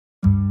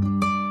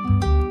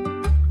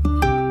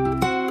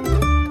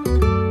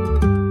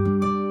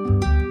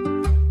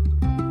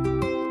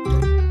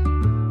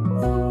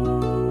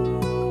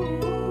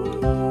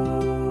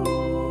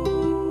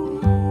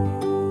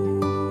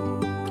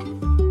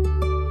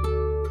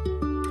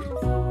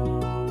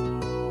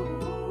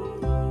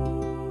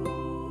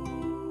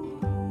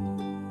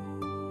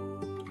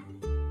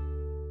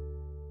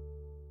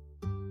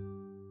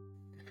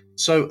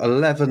So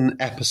 11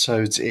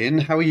 episodes in.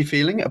 How are you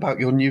feeling about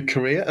your new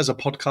career as a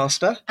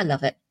podcaster? I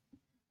love it.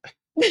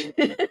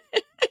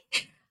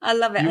 I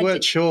love it. You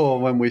weren't sure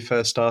when we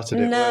first started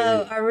it, were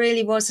No, you? I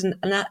really wasn't.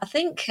 And I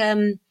think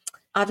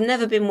I've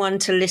never been one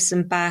to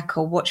listen back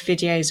or watch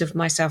videos of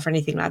myself or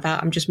anything like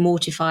that. I'm just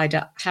mortified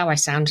at how I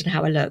sound and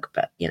how I look.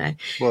 But,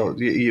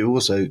 Well, you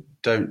also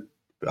don't.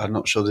 I'm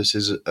not sure this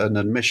is an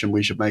admission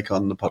we should make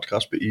on the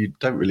podcast, but you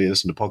don't really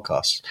listen to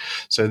podcasts.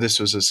 So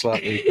this was a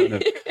slightly kind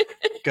of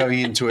going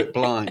into it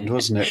blind,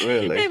 wasn't it,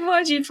 really? It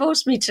was. You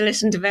forced me to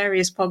listen to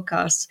various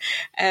podcasts.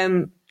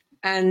 And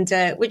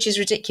which is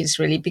ridiculous,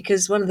 really,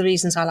 because one of the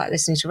reasons I like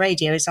listening to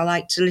radio is I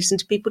like to listen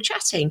to people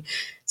chatting.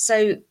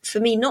 So for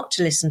me, not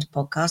to listen to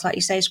podcasts, like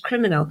you say, is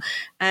criminal.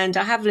 And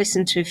I have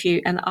listened to a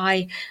few, and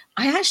I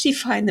actually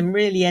find them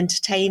really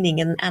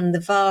entertaining, and the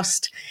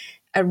vast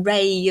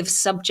array of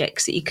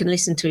subjects that you can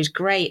listen to is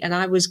great. And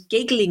I was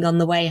giggling on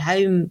the way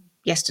home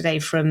yesterday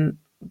from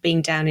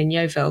being down in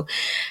Yeovil,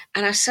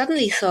 and I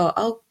suddenly thought,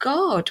 oh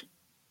God,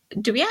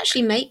 do we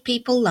actually make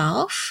people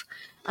laugh?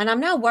 And I'm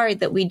now worried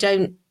that we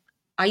don't.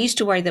 I used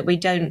to worry that we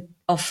don't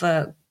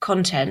offer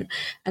content,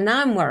 and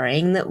now I'm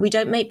worrying that we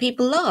don't make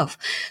people laugh.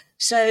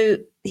 So,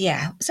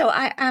 yeah, so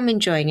I am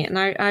enjoying it, and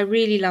I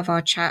really love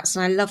our chats,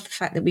 and I love the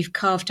fact that we've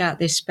carved out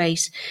this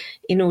space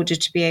in order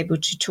to be able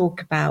to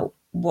talk about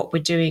what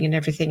we're doing and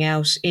everything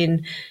else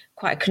in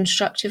quite a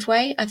constructive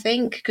way, I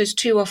think, because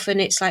too often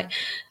it's like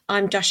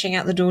I'm dashing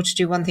out the door to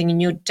do one thing and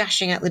you're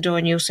dashing out the door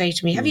and you'll say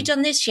to me, have you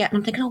done this yet? And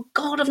I'm thinking, oh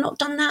God, I've not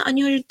done that. I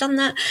knew you'd done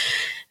that.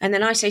 And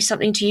then I say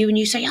something to you and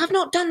you say, I've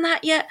not done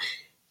that yet.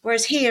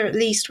 Whereas here, at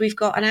least, we've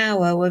got an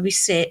hour where we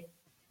sit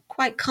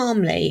quite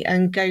calmly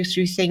and go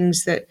through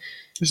things that...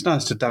 It's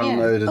nice to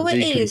download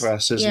and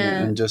decompress, isn't it?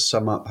 And just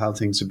sum up how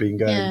things have been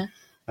going. Yeah.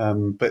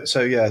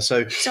 So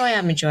I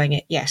am enjoying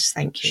it. Yes,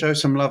 thank you. Show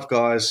some love,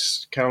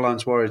 guys.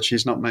 Caroline's worried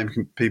she's not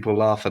making people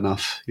laugh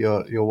enough.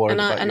 You're worried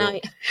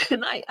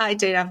I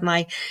do have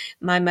my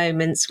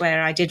moments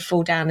where I did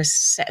fall down a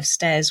set of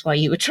stairs while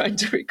you were trying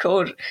to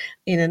record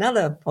in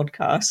another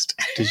podcast.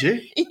 Did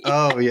you? Yeah.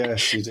 Oh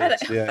yes, you did.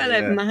 Fell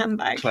over my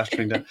handbag,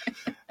 clattering down.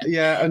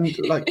 Yeah, and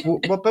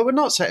but we're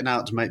not setting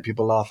out to make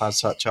people laugh as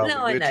such, are we?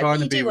 I know.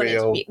 Trying to be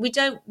real. We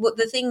don't.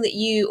 The thing that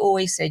you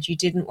always said you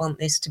didn't want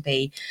this to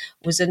be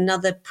was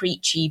another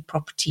preachy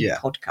property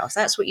podcast.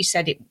 That's what you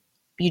said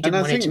you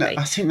didn't want it to be.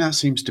 I think that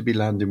seems to be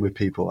landing with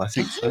people. I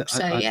think so.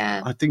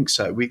 I think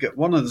so. We get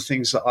one of the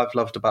things that I've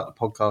loved about the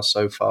podcast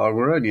so far.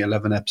 We're only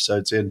 11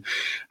 episodes in,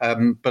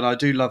 but I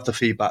do love the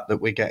feedback that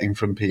we're getting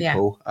from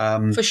people.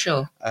 For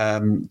sure.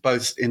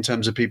 Both in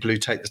terms of people who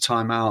take the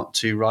time out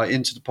to write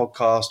into the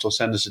podcast or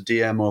send us a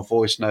DM or a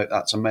voice note.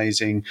 That's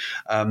amazing.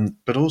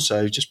 But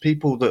also just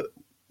people that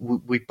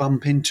we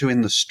bump into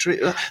in the street.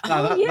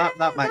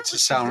 That makes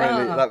us sound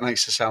that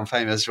makes us sound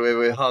famous.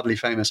 We're hardly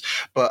famous,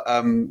 but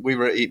we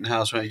were at Eaton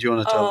House. Do you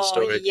want to tell the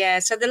story? Yeah.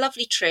 So the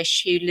lovely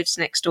Trish, who lives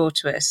next door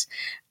to us,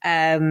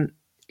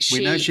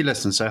 we know she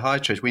listens. So hi,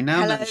 Trish. We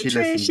now know she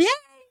Trish. listens.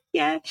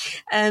 Yeah.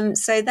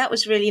 So that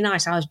was really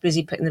nice. I was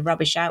busy putting the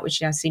rubbish out,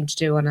 which I seem to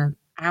do on an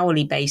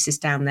hourly basis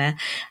down there.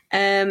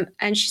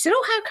 And she said,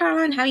 "Oh, hi,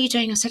 Caroline. How are you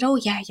doing?" I said, "Oh,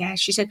 yeah."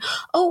 She said,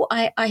 "Oh,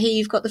 I hear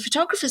you've got the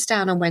photographers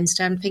down on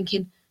Wednesday." I'm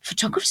thinking,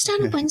 photographers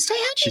down on Wednesday? How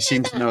do you She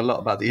seemed to know a lot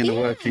about the inner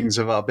workings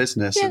of our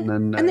business. Yeah.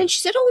 And then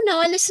she said, "Oh,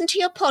 no, I listened to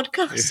your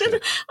podcast."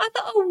 And I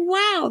thought,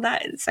 oh,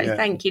 wow.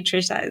 Thank you,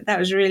 Trish. That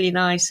was really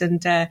nice.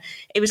 And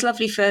it was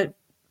lovely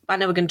I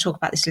know we're going to talk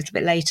about this a little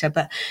bit later,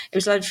 but it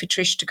was lovely for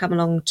Trish to come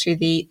along to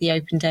the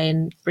open day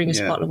and bring us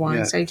a bottle of wine.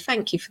 Yeah. So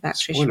thank you for that,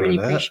 Trish. Spoiler really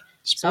alert. appreciate it.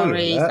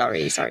 Sorry.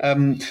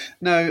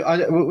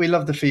 We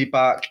love the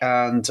feedback,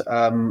 and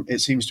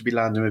it seems to be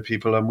landing with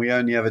people, and we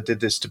only ever did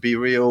this to be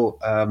real.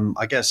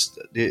 I guess,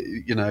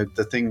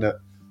 the thing that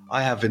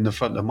I have in the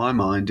front of my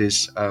mind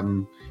is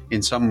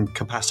in some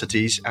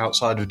capacities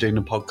outside of doing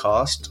a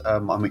podcast,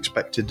 I'm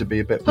expected to be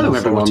a bit more. Hello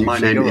everyone, my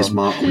name is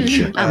Mark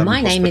Winship. And my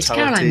name is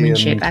Caroline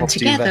Winship, and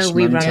together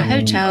we run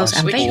hotels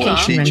and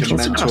vacation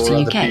rentals across the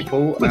UK.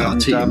 With our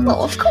team.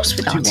 Well, of course,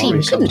 with our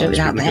team. Couldn't do it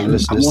without them.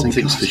 And one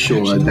thing's for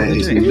sure, there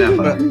is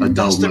never a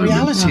dull That's the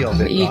reality of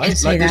it, You right? can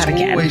say that there's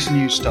again. always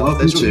new stuff.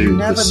 Welcome to You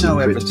never the know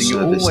Secret everything.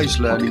 You're Service always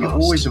learning. You're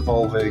podcast. always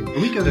evolving.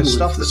 There's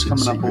stuff that's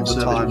coming up all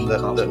the time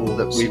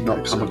that we've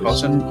not come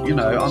across. And,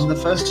 I'm the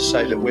first to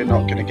say that we're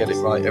not going to get it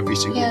right every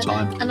single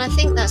time. And I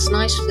think that's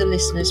nice for the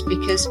listeners,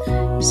 because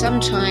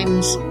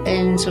sometimes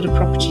in sort of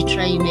property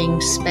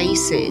training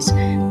spaces,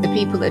 the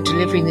people that are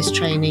delivering this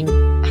training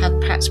have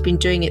perhaps been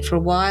doing it for a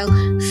while,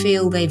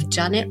 feel they've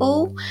done it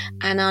all,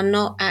 and are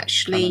not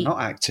actually...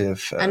 not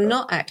active.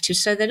 not active.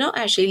 So they're not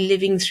actually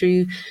living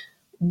through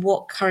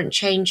what current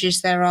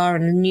changes there are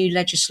and the new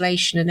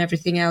legislation and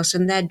everything else.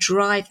 And their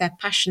drive, their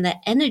passion, their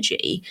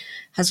energy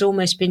has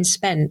almost been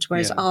spent,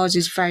 whereas ours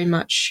is very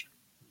much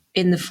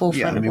in the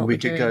forefront of what we we're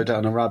could doing. go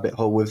down a rabbit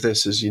hole with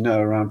this, as you know,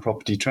 around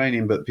property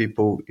training, but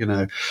people,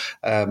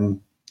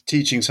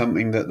 teaching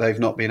something that they've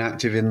not been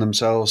active in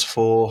themselves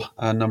for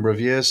a number of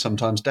years,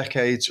 sometimes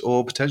decades,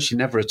 or potentially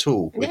never at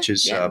all, which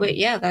is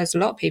there's a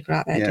lot of people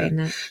out there doing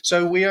that.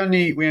 So we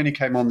only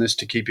came on this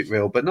to keep it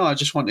real, but no, I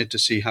just wanted to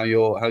see how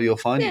you're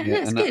finding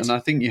it, and I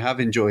think you have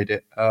enjoyed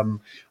it.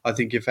 I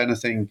think if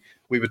anything,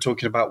 we were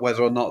talking about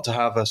whether or not to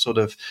have a sort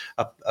of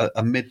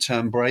a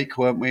midterm break,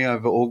 weren't we,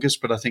 over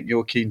August? But I think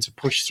you're keen to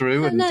push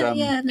through and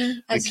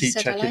keep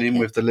checking in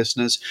with the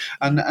listeners.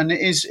 And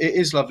it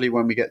is lovely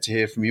when we get to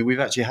hear from you.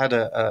 We've actually had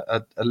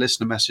a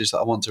listener message that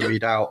I want to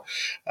read out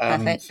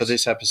for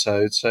this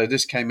episode. So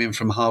this came in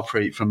from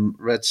Harpreet from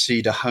Red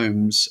Cedar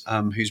Homes,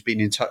 who's been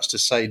in touch to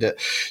say that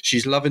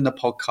she's loving the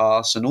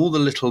podcast and all the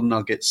little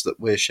nuggets that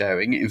we're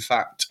sharing. In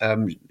fact,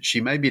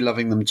 she may be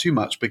loving them too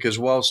much because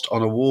whilst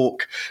on a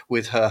walk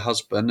with her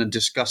husband and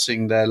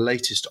discussing their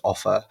latest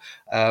offer,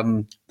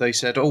 they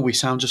said, "Oh, we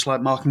sound just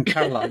like Mark and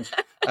Caroline."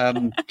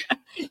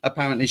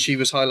 Apparently she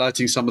was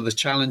highlighting some of the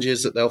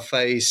challenges that they'll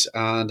face,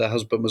 and her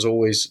husband was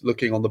always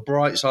looking on the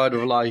bright side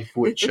of life,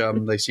 which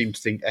they seem to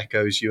think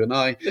echoes you and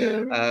I.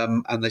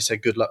 And they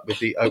said good luck with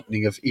the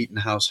opening of Eaton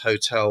House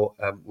Hotel.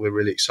 We're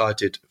really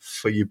excited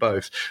for you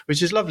both,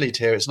 which is lovely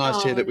to hear. It's nice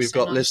to hear that we've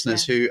got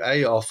listeners who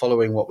are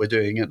following what we're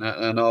doing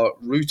and are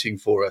rooting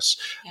for us.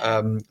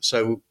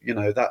 So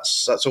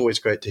that's always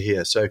great to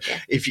hear. So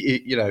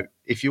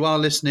if you are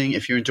listening,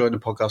 if you're enjoying the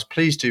podcast,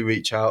 please do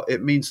reach out.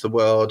 It means the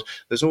world.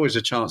 There's always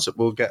a chance that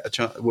we'll get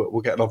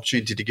an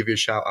opportunity to give you a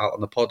shout out on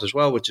the pod as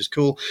well, which is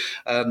cool.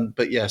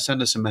 But yeah,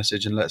 send us a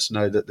message and let us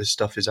know that this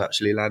stuff is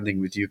actually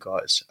landing with you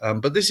guys.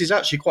 But this is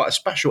actually quite a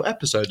special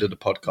episode of the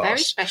podcast. Very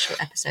special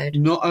episode.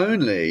 Not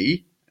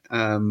only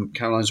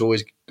Caroline's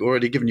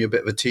already given you a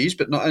bit of a tease,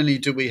 but not only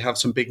do we have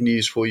some big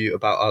news for you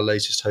about our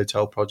latest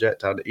hotel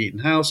project down at Eaton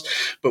House,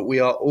 but we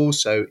are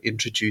also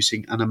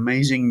introducing an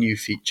amazing new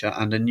feature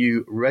and a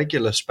new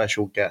regular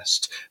special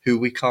guest who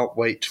we can't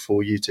wait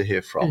for you to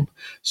hear from.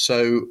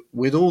 So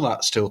with all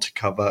that still to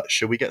cover,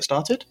 shall we get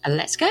started?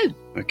 Let's go.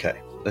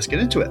 Okay, let's get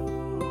into it.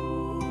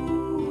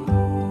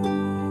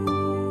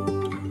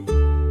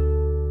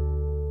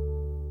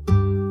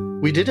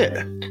 We did it.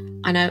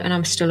 I know, and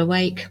I'm still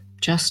awake.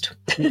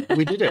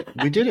 We did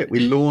it. We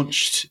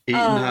launched Eaton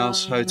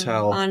House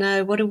Hotel. I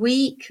know, what a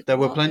week. There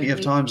were plenty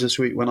of times this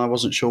week when I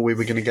wasn't sure we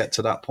were going to get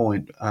to that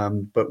point,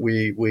 but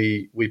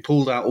we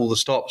pulled out all the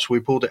stops,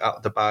 we pulled it out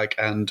of the bag,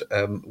 and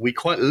we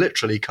quite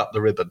literally cut the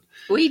ribbon.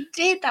 We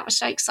did. That was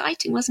so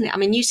exciting, wasn't it? I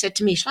mean, you said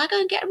to me, shall I go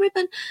and get a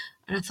ribbon?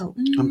 And I thought,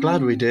 I'm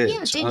glad we did.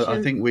 Yeah,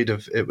 I think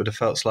it would have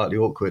felt slightly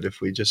awkward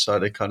if we just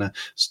sort of kind of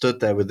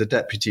stood there with the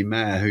deputy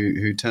mayor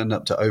who turned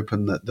up to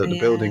open the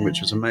building, which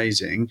was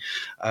amazing.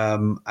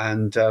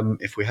 And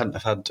if we hadn't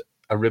have had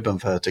a ribbon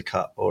for her to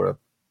cut or a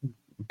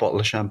bottle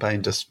of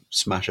champagne to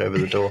smash over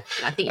the door.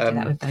 I think you did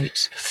that with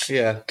boats.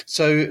 Yeah.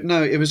 So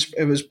no, it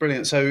was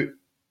brilliant. So,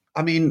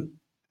 I mean,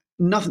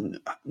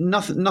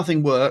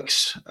 nothing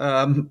works.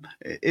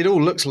 It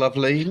all looks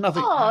lovely.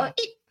 Nothing.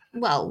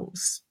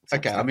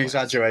 Okay, I'm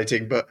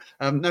exaggerating, but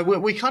no,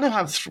 we kind of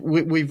have.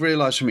 We've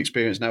realised from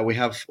experience now we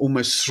have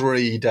almost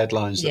 3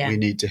 deadlines that we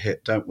need to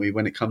hit, don't we?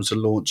 When it comes to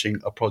launching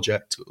a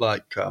project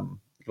like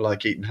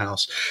Eaton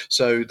House.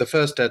 So the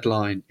first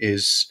deadline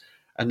is,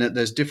 and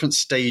there's different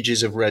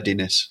stages of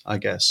readiness, I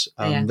guess.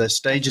 There's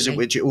stages at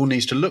which it all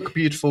needs to look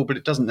beautiful, but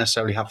it doesn't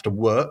necessarily have to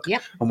work.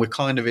 Yep. And we're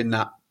kind of in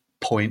that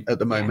point at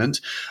the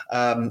moment.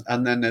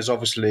 And then there's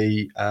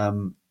obviously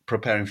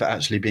preparing for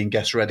actually being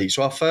guest ready.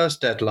 So our first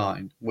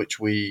deadline, which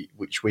we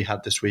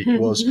had this week,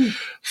 was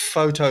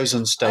photos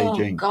and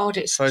staging. Oh God,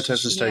 it's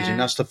photos and staging.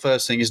 That's the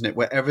first thing, isn't it?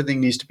 Where everything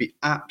needs to be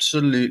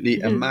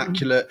absolutely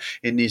immaculate.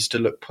 It needs to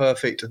look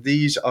perfect.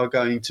 These are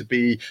going to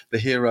be the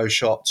hero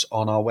shots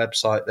on our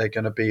website. They're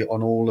going to be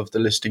on all of the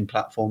listing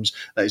platforms.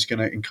 That is going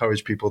to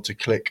encourage people to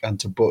click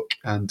and to book.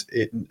 And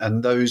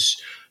those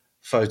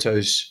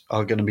photos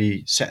are going to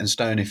be set in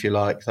stone, if you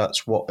like.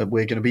 That's what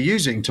we're going to be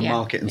using to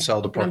market and sell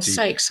the property. I'm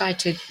so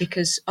excited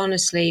because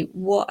honestly,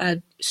 what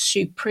a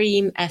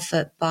supreme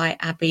effort by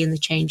Abby and the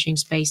Changing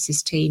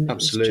Spaces team.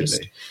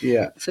 Absolutely.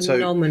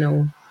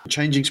 Phenomenal. So,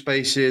 Changing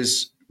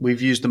Spaces,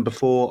 we've used them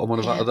before on one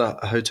of our other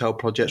hotel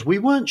projects. We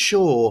weren't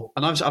sure,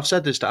 and I've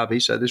said this to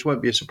Abby, so this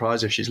won't be a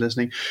surprise if she's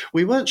listening.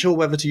 We weren't sure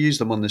whether to use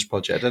them on this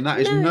project, and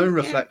that is no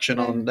reflection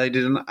on. They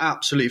did an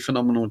absolutely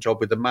phenomenal job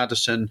with the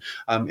Madison.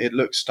 It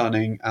looked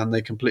stunning, and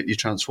they completely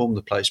transformed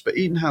the place. But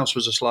Eaton House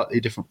was a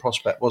slightly different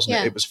prospect, wasn't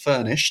it? It was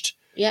furnished.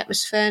 Yeah, it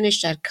was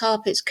furnished. It had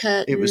carpets,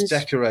 curtains. It was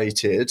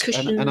decorated,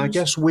 and I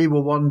guess we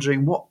were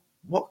wondering what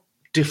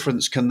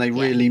difference can they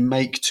really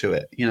make to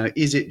it?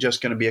 Is it just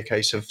going to be a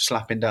case of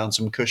slapping down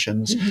some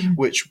cushions,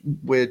 which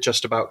we're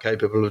just about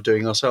capable of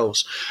doing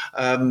ourselves?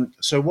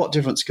 So what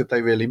difference could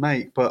they really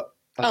make? But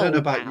I don't know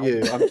about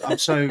you. I'm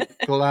so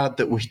glad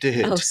that we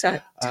did. Oh,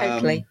 so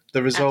totally.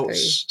 The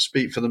results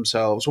speak for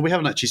themselves. Well, we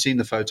haven't actually seen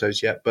the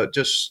photos yet, but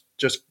just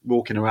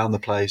walking around the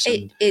place.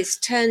 It's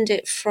turned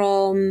it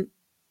from,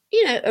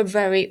 a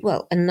very,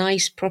 a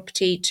nice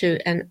property to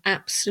an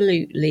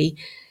absolutely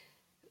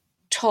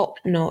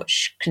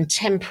top-notch,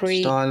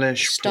 contemporary,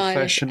 stylish,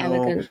 professional.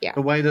 elegant. Yeah.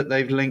 The way that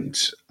they've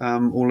linked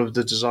all of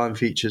the design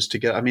features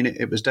together. I mean,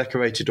 it was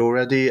decorated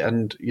already,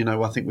 and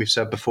I think we've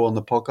said before on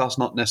the podcast,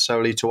 not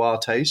necessarily to our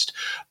taste,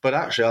 but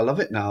actually I love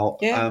it now.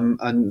 Yeah.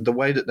 And the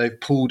way that they've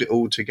pulled it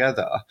all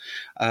together,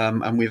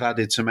 and we've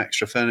added some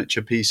extra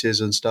furniture pieces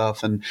and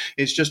stuff, and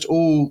it's just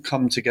all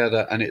come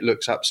together, and it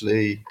looks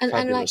absolutely and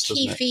like fabulous, key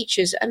doesn't it?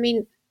 features. I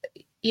mean,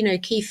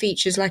 key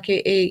features like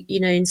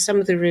in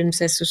some of the rooms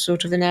there's a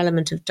sort of an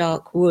element of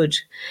dark wood,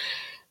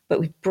 but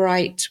with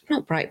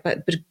not bright,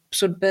 but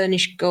sort of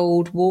burnished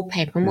gold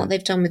wallpaper. And what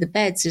they've done with the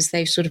beds is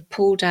they've sort of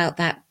pulled out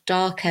that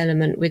dark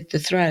element with the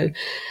throw,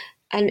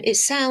 and it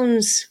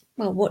sounds.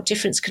 Well, what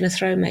difference can a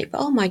throw make?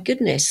 But oh my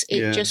goodness,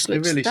 it just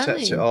looks it really stunning.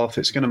 sets it off.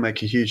 It's going to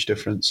make a huge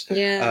difference.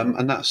 Yeah,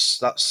 and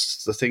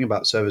that's the thing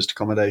about serviced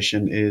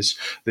accommodation is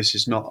this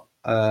is not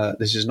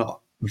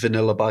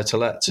vanilla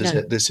buy-to-lets, is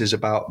it? This is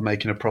about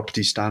making a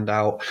property stand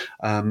out,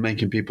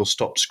 making people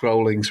stop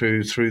scrolling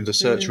through the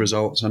search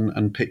results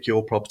and pick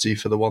your property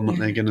for the one that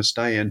they're going to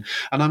stay in.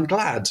 And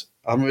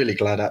I'm really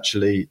glad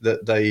actually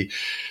that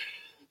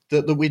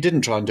that we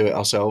didn't try and do it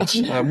ourselves.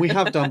 We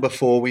have done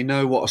before. We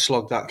know what a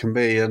slog that can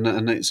be,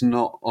 and it's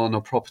not on a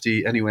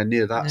property anywhere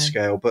near that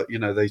scale. But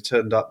they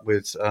turned up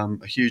with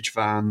a huge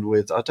van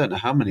with, I don't know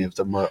how many of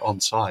them were on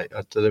site.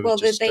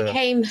 They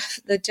came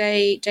the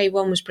day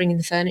one was bringing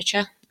the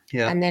furniture.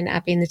 Yeah. And then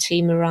Abby and the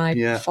team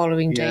arrived the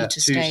following day to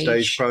stage.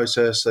 Two-stage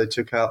process. They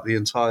took out the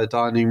entire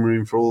dining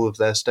room for all of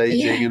their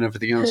staging and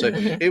everything else. So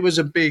it was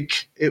a big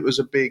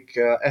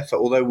effort.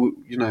 Although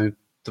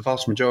the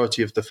vast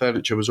majority of the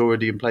furniture was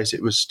already in place,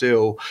 it was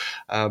still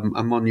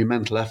a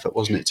monumental effort,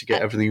 wasn't it, to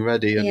get everything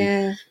ready?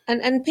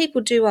 And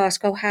people do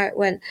ask, how it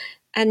went,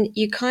 and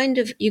you can't,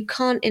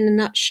 in a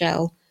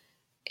nutshell,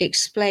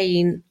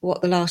 explain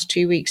what the last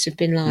 2 weeks have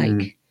been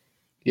like.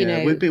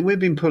 We've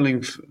been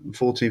pulling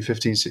 14,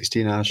 15,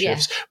 16-hour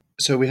shifts. Yeah.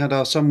 So we had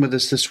our son with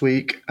us this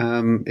week.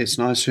 It's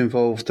nice to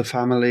involve the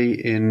family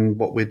in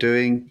what we're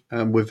doing.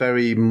 We're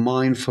very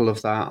mindful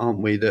of that, aren't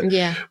we?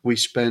 That we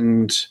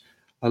spend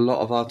a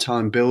lot of our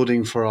time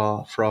building for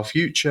our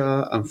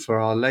future and for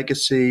our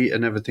legacy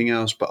and everything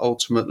else. But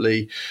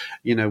ultimately,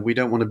 we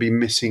don't want to be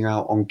missing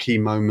out on key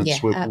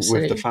moments with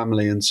the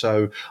family. And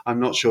so I'm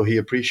not sure he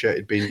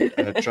appreciated being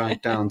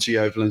dragged down to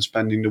Yeovil and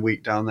spending the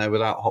week down there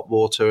without hot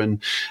water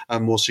and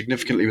more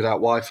significantly without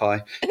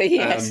Wi-Fi.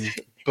 Yes.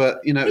 But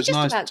it was just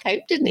nice. About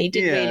coped, didn't he?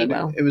 Did really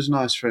well. It was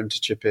nice for him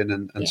to chip in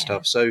and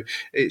stuff. So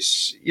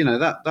it's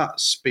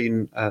that's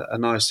been a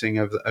nice thing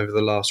over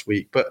the last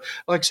week. But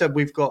like I said,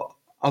 we've got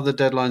other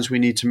deadlines we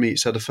need to meet.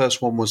 So the first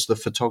one was the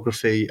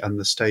photography and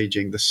the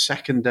staging. The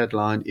second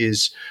deadline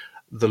is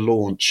the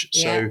launch.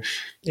 So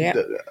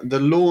the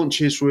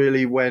launch is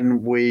really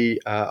when we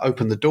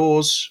open the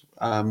doors.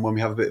 When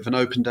we have a bit of an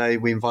open day,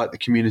 we invite the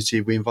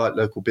community, we invite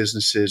local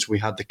businesses. We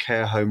had the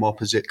care home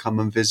opposite come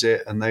and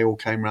visit, and they all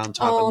came round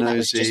to have a nosy. That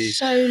was just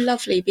so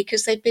lovely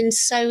because they've been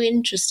so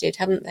interested,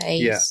 haven't they?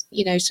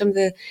 Yeah. Some of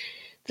the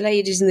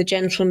ladies and the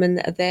gentlemen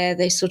that are there,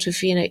 they sort of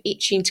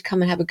itching to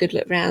come and have a good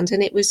look round,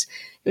 and it was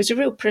a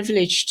real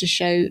privilege to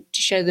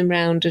show them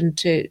round and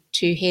to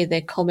hear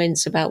their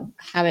comments about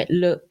how it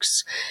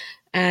looks.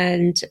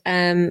 And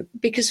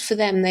because for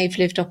them, they've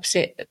lived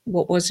opposite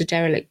what was a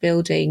derelict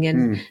building,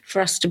 and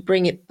for us to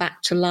bring it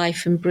back to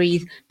life and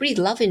breathe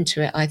love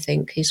into it, I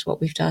think, is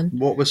what we've done.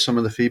 What was some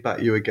of the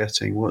feedback you were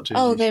getting?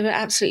 They were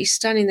absolutely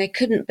stunning. They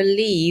couldn't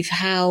believe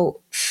how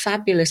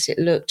fabulous it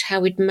looked, how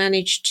we'd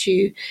managed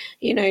to,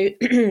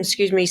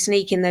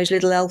 sneak in those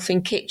little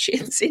elfin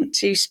kitchens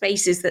into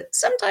spaces that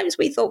sometimes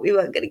we thought we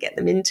weren't going to get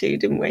them into,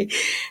 didn't we?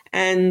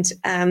 And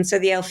so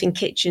the elfin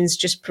kitchens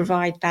just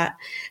provide that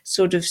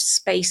sort of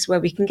space where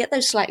we can get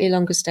those slightly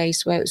longer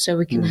stays so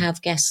we can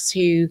have guests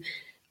who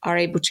are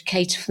able to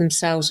cater for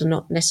themselves and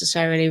not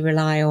necessarily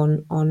rely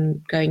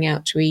on going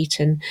out to eat.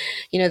 And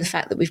the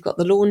fact that we've got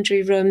the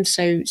laundry room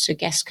so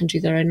guests can do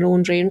their own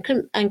laundry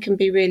and can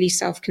be really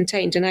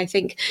self-contained. And I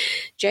think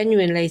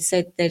genuinely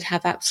said they'd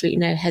have absolutely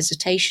no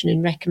hesitation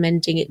in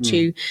recommending it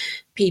to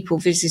people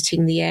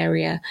visiting the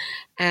area.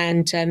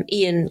 And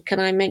Ian, can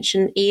I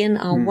mention Ian,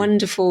 our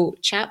wonderful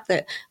chap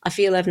that I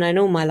feel I've known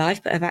all my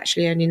life, but I've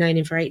actually only known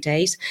him for 8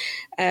 days,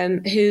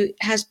 who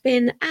has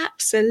been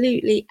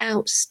absolutely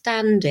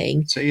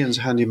outstanding. So Ian's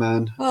a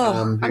handyman. I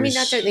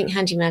don't think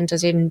handyman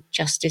does him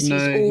justice. No,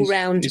 he's all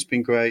round. He's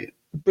been great.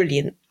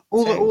 Brilliant.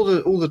 All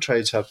the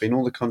trades have been,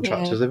 all the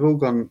contractors, they've all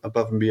gone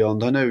above and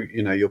beyond. I know,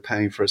 you're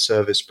paying for a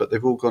service, but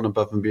they've all gone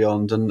above and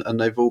beyond, and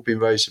they've all been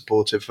very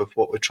supportive of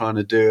what we're trying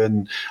to do.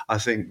 And I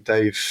think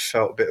they've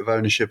felt a bit of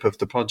ownership of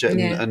the project,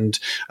 and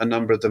a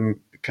number of them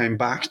came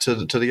back to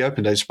the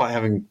open day, despite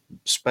having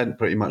spent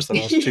pretty much the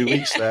last 2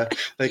 weeks there.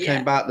 They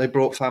came back, they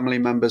brought family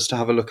members to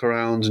have a look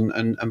around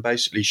and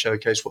basically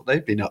showcase what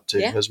they've been up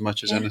to as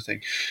much as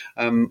anything.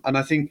 And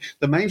I think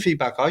the main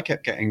feedback I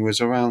kept getting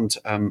was around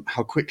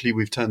how quickly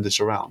we've turned this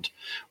around,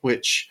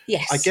 which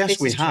I guess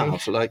we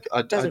have. True. Like,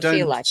 I don't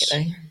feel like it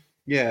though.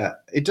 Yeah,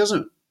 it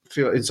doesn't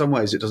feel, in some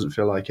ways it doesn't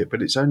feel like it,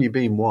 but it's only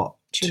been,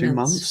 2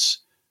 months?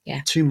 Yeah.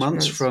 2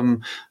 months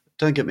from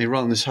don't get me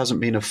wrong, this hasn't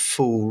been a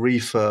full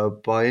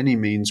refurb by any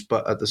means,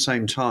 but at the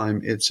same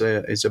time, it's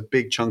a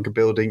big chunk of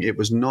building. It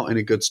was not in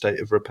a good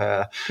state of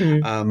repair,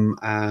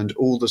 and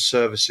all the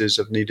services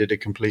have needed a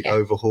complete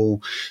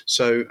overhaul.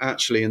 So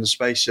actually, in the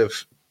space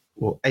of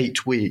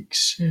 8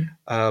 weeks,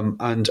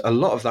 and a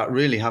lot of that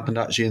really happened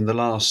actually in the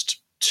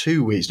last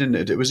 2 weeks,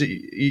 didn't it?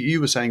 You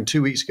were saying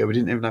 2 weeks ago we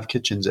didn't even have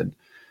kitchens in.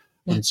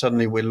 And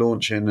suddenly we're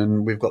launching,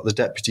 and we've got the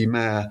deputy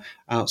mayor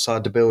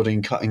outside the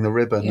building cutting the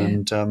ribbon,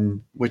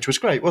 and which was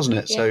great, wasn't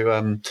it?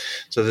 Yeah.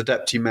 So the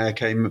deputy mayor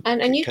came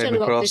and you've came done a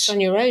lot across. of this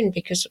on your own,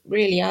 because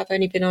really I've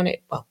only been on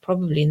it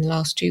probably in the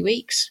last 2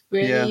 weeks.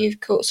 Really, you've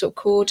sort of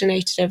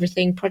coordinated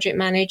everything, project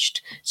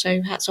managed.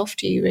 So hats off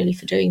to you really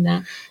for doing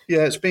that.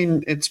 Yeah, it's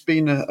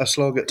been a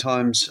slog at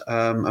times,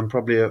 and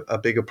probably a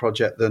bigger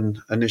project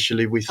than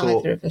initially we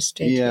thought. Either of us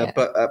did. Yeah.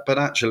 But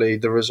actually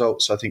the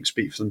results I think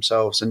speak for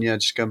themselves. And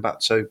just going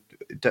back, so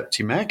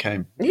deputy mayor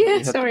came.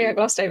 Yeah, sorry, I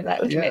glossed over that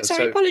a little bit.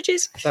 Sorry,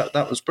 apologies.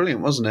 That was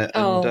brilliant, wasn't it?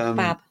 And,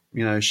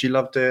 fab. She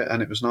loved it,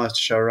 and it was nice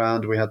to show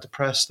around. We had the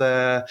press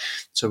there,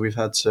 so we've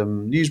had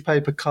some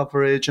newspaper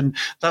coverage, and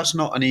that's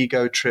not an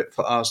ego trip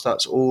for us.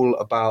 That's all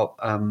about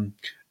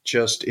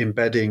just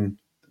embedding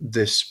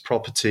this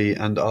property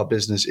and our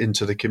business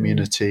into the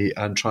community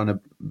and trying to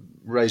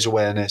raise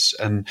awareness.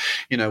 And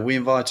we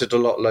invited a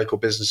lot of local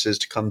businesses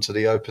to come to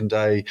the open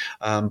day,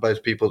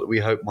 both people that we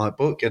hope might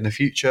book in the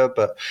future,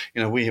 but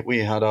we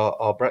had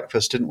our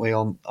breakfast, didn't we,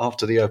 on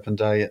after the open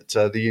day at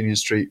the Union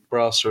Street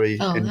Brasserie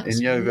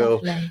in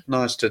Yeovil. Lovely.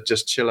 Nice to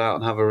just chill out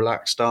and have a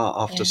relaxed start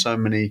after so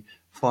many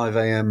 5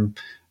 a.m.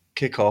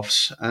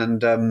 kickoffs,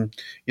 and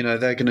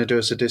they're going to do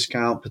us a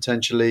discount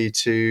potentially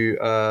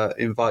to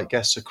invite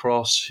guests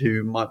across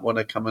who might want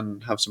to come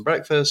and have some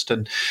breakfast.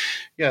 And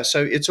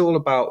so it's all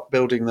about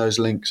building those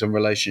links and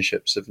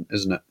relationships,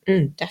 isn't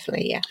it?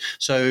 Definitely, yeah.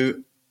 So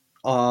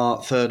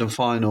our third and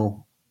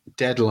final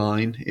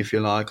deadline, if you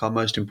like, our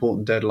most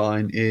important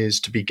deadline, is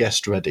to be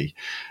guest ready.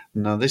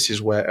 Now, this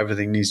is where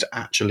everything needs to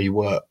actually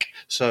work.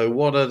 So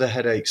what are the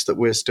headaches that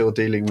we're still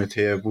dealing with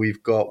here?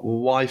 We've got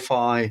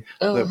Wi-Fi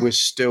that we're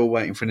still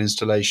waiting for an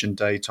installation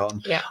date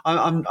on. Yeah.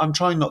 I'm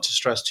trying not to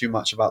stress too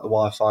much about the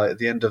Wi-Fi. At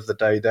the end of the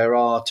day, there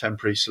are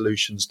temporary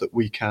solutions that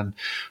we can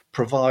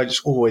provide.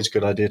 It's always a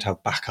good idea to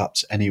have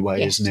backups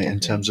anyway, isn't it,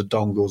 in terms of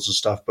dongles and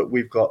stuff. But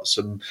we've got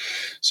some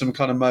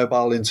kind of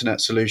mobile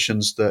internet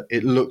solutions that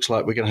it looks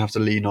like we're going to have to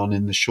lean on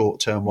in the short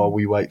term while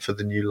we wait for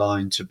the new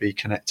line to be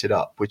connected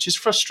up, which is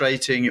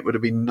frustrating. It would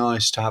have been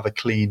nice to have a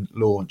clean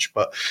launch,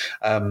 but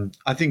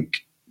I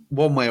think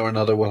one way or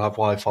another we'll have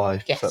Wi-Fi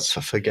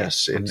for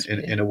guests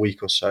in a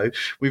week or so.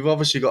 We've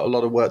obviously got a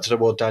lot of work to do.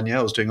 Well,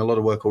 Danielle's doing a lot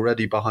of work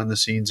already behind the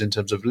scenes in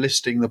terms of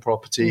listing the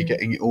property,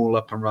 getting it all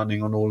up and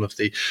running on all of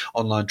the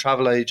online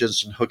travel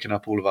agents and hooking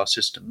up all of our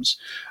systems.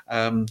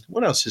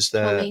 What else is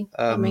there?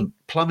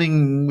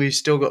 Plumbing, we've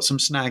still got some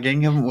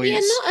snagging, haven't we? Yeah,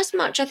 not as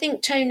much. I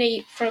think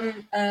Tony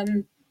from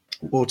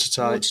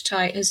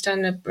Watertight has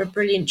done a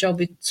brilliant job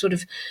with sort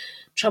of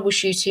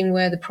troubleshooting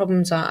where the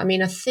problems are. I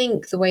mean, I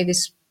think the way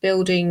this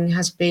building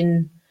has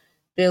been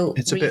built,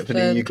 it's a bit of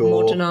an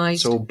Igor,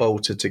 modernised. It's all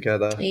bolted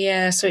together.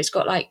 Yeah, so it's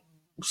got like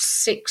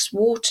 6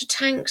 water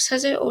tanks,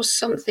 has it, or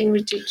something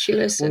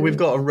ridiculous? Well, we've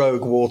got a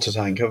rogue water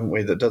tank, haven't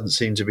we, that doesn't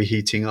seem to be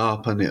heating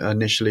up, and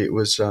initially it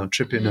was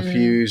tripping a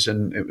fuse,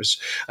 and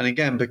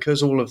again,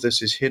 because all of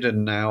this is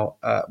hidden now,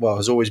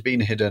 has always been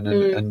hidden,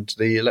 and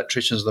the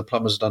electricians and the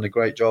plumbers have done a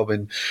great job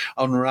in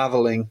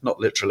unravelling, not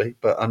literally,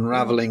 but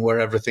unravelling where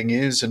everything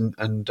is, and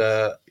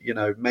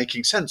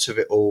making sense of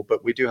it all.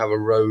 But we do have a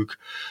rogue,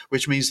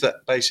 which means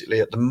that basically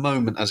at the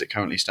moment, as it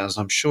currently stands,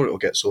 and I'm sure it will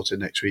get sorted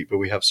next week, but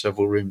we have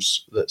several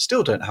rooms that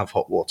still don't have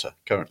hot water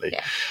currently.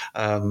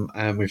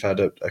 And we've had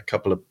a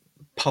couple of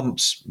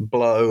pumps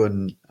blow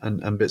and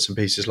bits and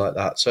pieces like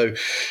that. So,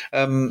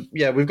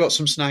 we've got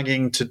some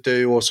snagging to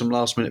do, or some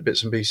last minute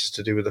bits and pieces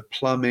to do with the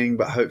plumbing,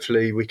 but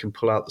hopefully we can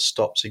pull out the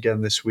stops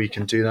again this week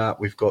and do that.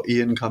 We've got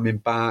Ian coming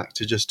back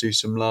to just do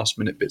some last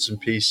minute bits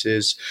and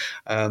pieces.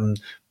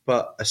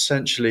 But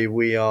essentially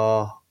we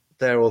are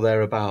there or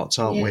thereabouts,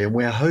 aren't we? And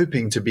we're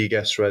hoping to be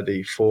guest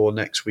ready for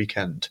next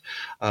weekend,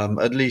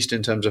 at least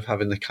in terms of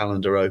having the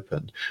calendar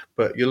open.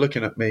 But you're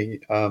looking at me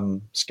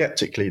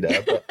skeptically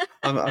there, but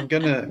I'm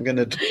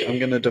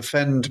gonna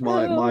defend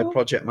my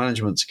project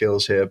management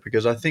skills here,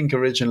 because I think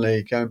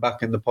originally, going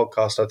back in the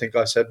podcast, I think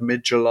I said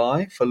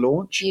mid-July for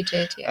launch. You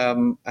did, yeah.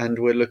 And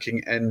we're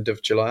looking end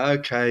of July.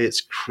 Okay,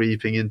 it's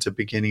creeping into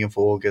beginning of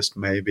August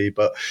maybe,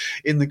 but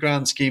in the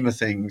grand scheme of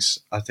things,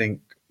 I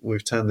think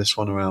we've turned this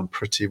one around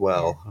pretty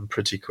well and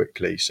pretty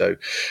quickly. So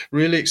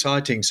really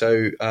exciting.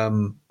 So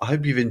I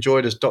hope you've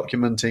enjoyed us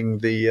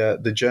documenting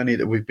the journey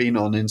that we've been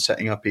on in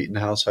setting up Eaton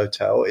House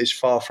Hotel. It's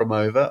far from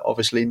over.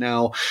 Obviously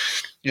now,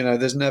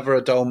 there's never a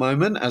dull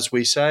moment, as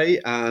we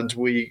say, and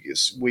we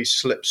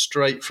slip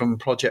straight from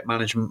project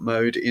management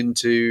mode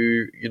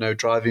into,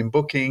 driving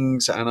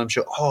bookings. And I'm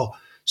sure,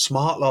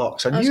 smart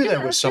locks. I knew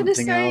there was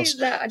something else.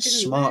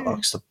 Smart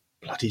locks,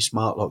 bloody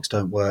smart locks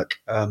don't work.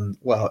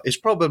 Well, it's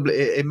probably,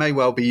 it may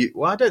well be,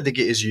 well, I don't think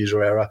it is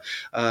user error,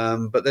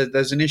 but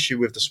there's an issue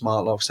with the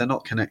smart locks. They're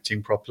not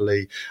connecting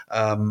properly.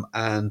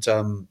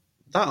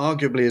 That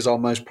arguably is our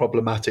most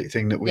problematic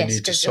thing that we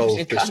need to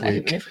solve this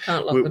week. If we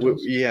can't lock the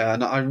doors. Yeah,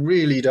 and I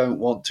really don't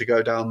want to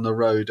go down the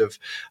road of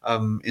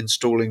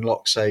installing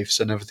lock safes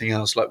and everything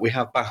else. Like, we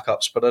have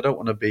backups, but I don't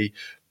want to be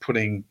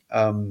putting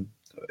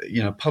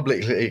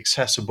publicly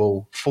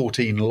accessible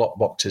 14 lock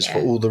boxes for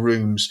all the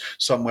rooms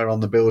somewhere on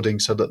the building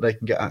so that they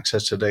can get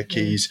access to their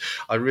keys.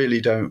 I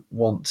really don't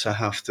want to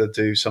have to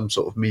do some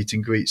sort of meet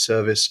and greet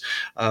service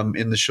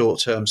in the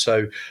short term.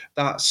 So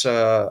that's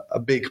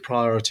a big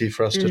priority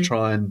for us to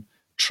try and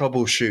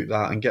troubleshoot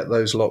that and get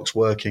those locks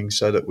working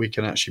so that we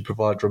can actually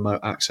provide remote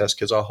access,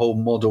 because our whole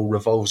model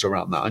revolves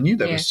around that. I knew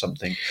there was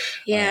something.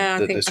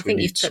 I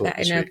think you've put that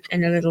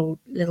in a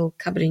little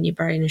cupboard in your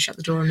brain and shut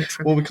the door on it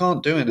for a minute. We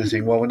can't do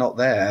anything while we're not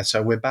there.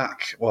 So we're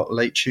back,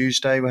 late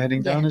Tuesday we're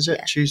heading down, is it?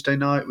 Yeah. Tuesday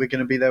night. We're going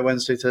to be there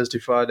Wednesday, Thursday,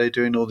 Friday,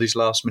 doing all these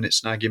last minute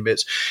snagging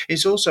bits.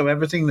 It's also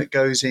everything that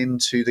goes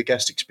into the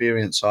guest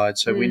experience side.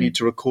 So we need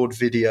to record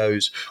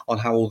videos on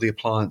how all the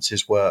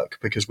appliances work,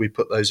 because we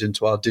put those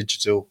into our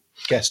digital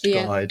guest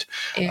guide.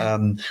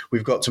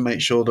 We've got to make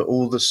sure that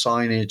all the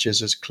signage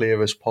is as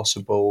clear as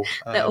possible.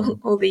 That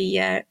all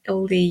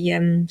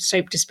the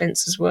soap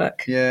dispensers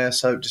work. Yeah,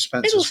 soap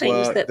dispensers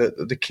work.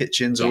 The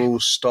kitchens are all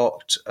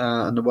stocked,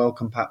 and the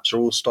welcome packs are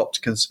all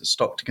stocked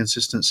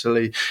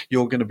consistently.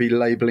 You're going to be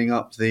labelling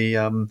up the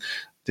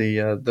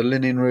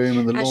linen room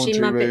and the laundry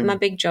room. My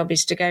big job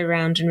is to go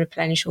around and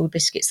replenish all the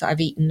biscuits that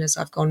I've eaten as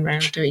I've gone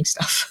round doing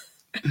stuff.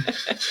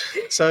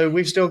 So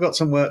we've still got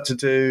some work to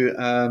do,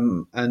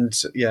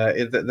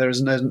 there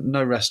is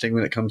no resting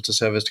when it comes to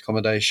serviced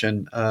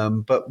accommodation,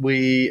 but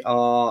we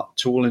are,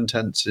 to all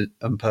intents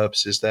and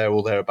purposes, there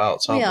or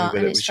thereabouts, aren't we?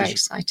 And it's very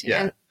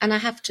exciting. And I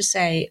have to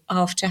say,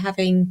 after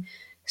having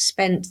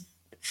spent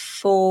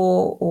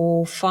 4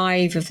 or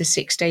 5 of the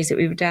 6 days that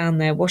we were down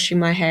there washing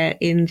my hair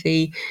in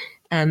the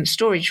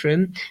storage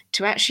room,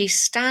 to actually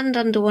stand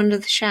under one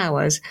of the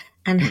showers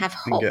and have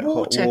hot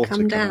water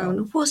come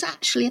down was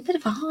actually a bit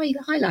of a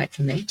highlight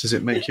for me. Does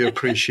it make you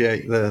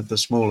appreciate the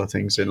smaller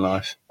things in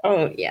life?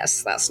 Oh,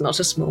 yes, that's not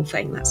a small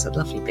thing. That's a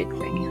lovely big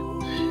thing.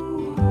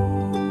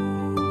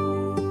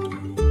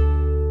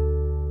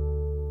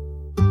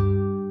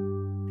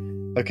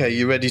 Okay,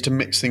 you ready to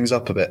mix things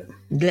up a bit?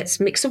 Let's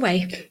mix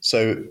away.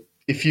 So,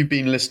 if you've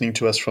been listening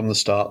to us from the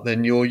start,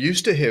 then you're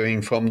used to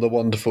hearing from the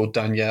wonderful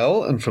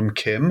Danielle and from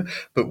Kim,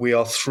 but we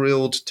are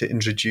thrilled to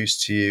introduce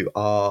to you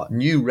our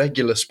new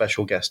regular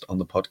special guest on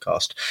the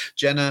podcast.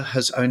 Jenna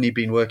has only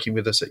been working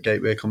with us at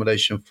Gateway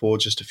Accommodation for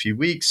just a few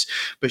weeks,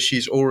 but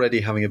she's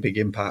already having a big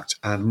impact.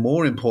 And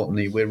more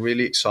importantly, we're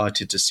really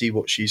excited to see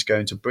what she's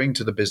going to bring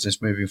to the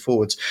business moving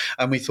forwards.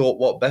 And we thought,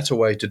 what better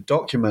way to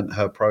document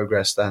her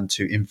progress than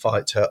to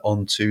invite her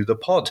onto the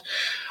pod?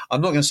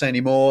 I'm not going to say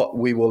any more.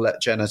 We will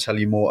let Jenna tell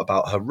you more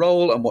about her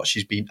role and what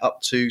she's been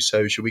up to.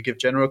 So should we give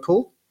Jenna a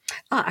call?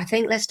 I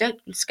think let's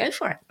go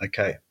for it.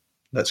 Okay,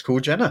 let's call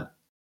Jenna.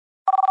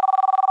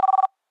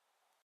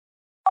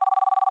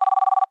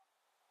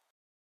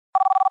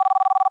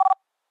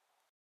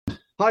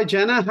 Hi,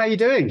 Jenna. How are you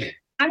doing?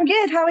 I'm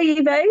good. How are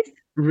you both?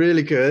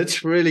 Really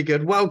good. Really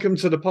good. Welcome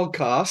to the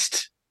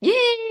podcast. Yay!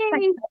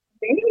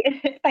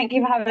 Thank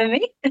you for having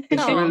me.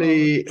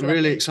 It's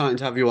really exciting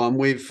to have you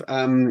on.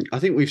 I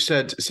think we've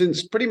said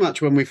since pretty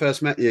much when we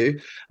first met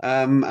you,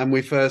 and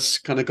we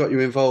first kind of got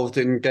you involved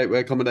in Gateway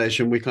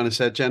Accommodation, we kind of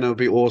said Jenna would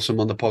be awesome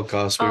on the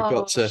podcast.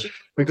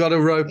 We've got to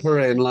rope her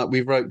in, like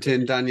we've roped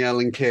in Danielle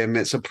and Kim.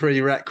 It's a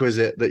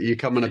prerequisite that you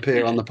come and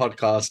appear on the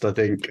podcast, I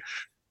think.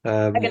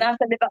 I'm going to have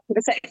to live up to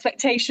this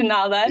expectation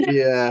now then.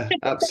 Yeah,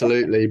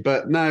 absolutely.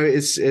 But no,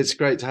 it's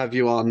great to have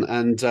you on,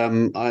 and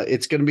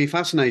it's going to be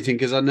fascinating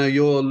because I know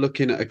you're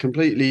looking at a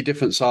completely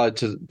different side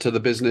to the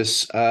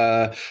business,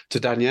 to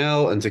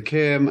Danielle and to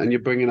Kim, and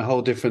you're bringing a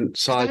whole different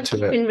side to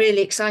it. I've been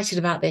really excited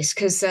about this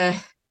because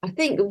I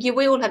think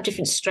we all have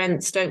different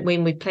strengths, don't we?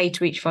 And we play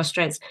to each of our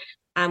strengths,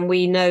 and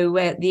we know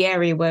where the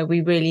area where we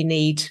really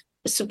need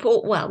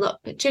support. Well, not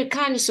to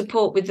kind of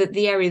support with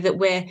the area that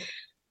we're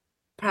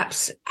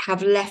perhaps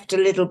have left a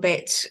little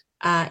bit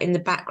in the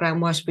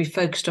background whilst we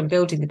focused on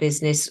building the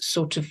business,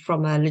 sort of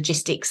from a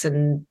logistics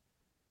and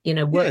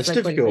work. It's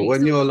difficult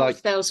when you're like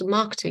sales and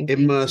marketing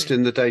immersed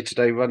in the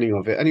day-to-day running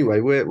of it.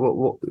 Anyway,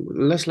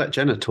 let's let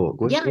Jenna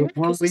talk. What are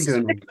we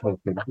doing?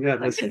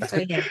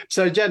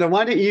 So Jenna,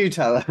 why don't you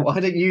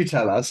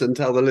tell us and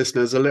tell the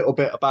listeners a little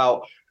bit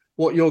about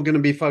what you're going to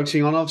be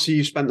focusing on? Obviously,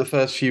 you spent the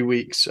first few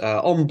weeks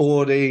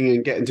onboarding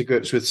and getting to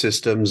grips with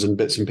systems and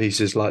bits and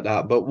pieces like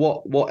that. But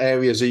what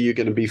areas are you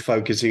going to be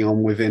focusing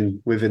on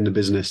within the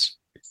business?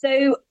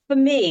 So for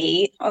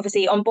me,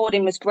 obviously,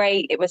 onboarding was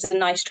great. It was a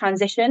nice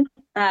transition.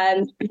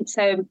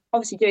 So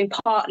obviously doing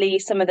partly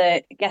some of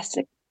the guest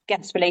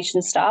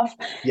relations stuff.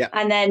 Yeah.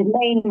 And then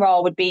main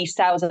role would be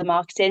sales and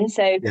marketing.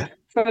 So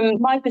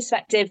from my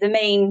perspective, the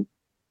main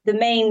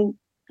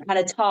kind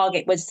of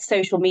target was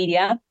social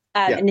media.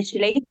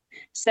 initially.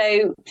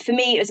 So for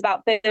me, it was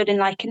about building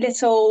like a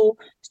little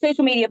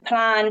social media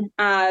plan,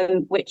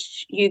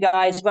 which you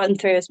guys run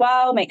through as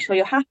well. Make sure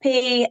you're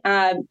happy,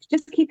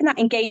 just keeping that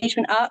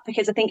engagement up,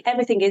 because I think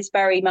everything is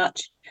very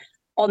much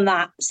on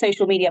that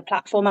social media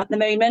platform at the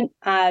moment.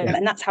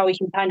 And that's how we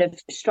can kind of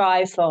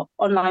strive for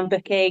online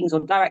bookings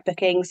or direct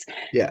bookings.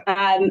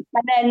 And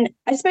then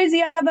I suppose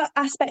the other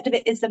aspect of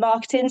it is the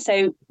marketing.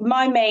 So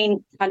my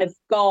main kind of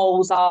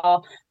goals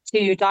are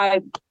to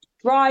drive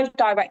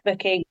direct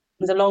bookings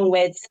along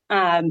with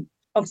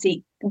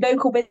obviously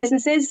local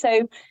businesses.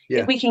 So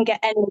if we can get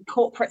any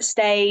corporate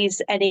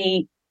stays,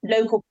 any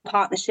local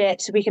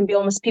partnerships, we can be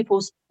almost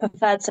people's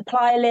preferred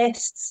supplier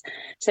lists.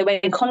 So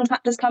when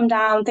contractors come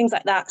down, things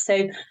like that.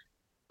 So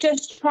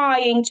just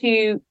trying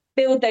to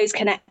build those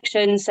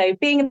connections. So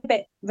being a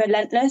bit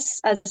relentless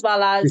as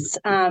well as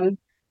polite,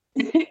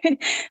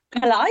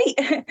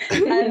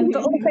 but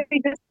also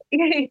just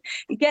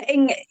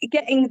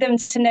getting them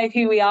to know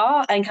who we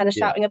are and kind of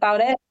shouting about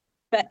it,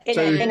 but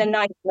in a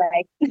nice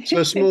way. So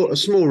a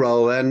small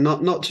role then,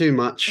 not too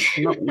much,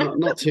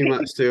 not too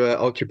much to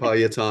occupy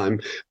your time,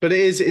 but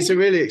it's a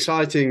really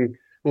exciting.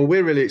 Well,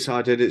 we're really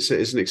excited. It's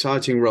an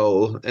exciting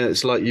role.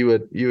 It's like you were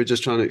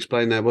just trying to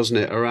explain there, wasn't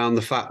it? Around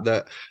the fact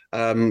that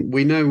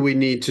we know we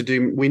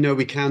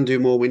can do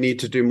more. We need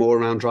to do more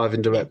around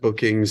driving direct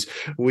bookings.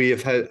 We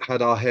have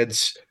had our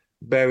heads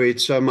buried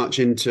so much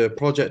into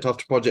project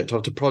after project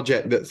after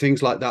project that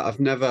things like that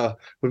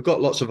we've got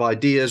lots of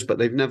ideas, but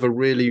they've never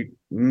really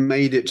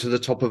made it to the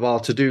top of our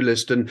to-do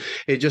list. And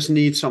it just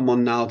needs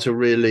someone now to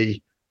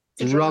really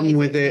run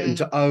with it and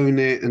to own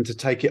it and to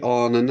take it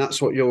on. And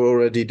that's what you're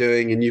already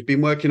doing. And you've been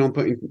working on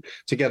putting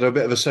together a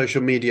bit of a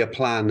social media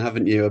plan,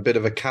 haven't you? A bit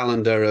of a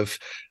calendar of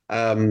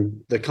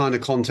the kind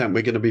of content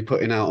we're going to be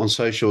putting out on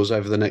socials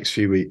over the next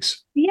few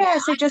weeks.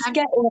 So just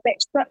getting a bit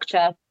of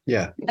structure.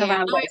 I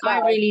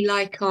really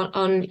like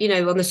on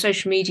the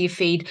social media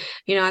feed,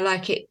 I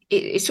like it.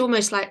 It's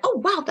almost like, oh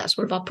wow, that's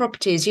one of our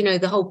properties,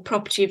 the whole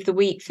property of the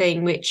week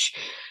thing, which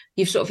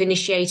you've sort of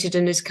initiated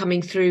and is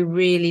coming through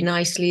really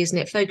nicely, isn't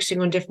it?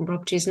 Focusing on different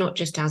properties, not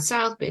just down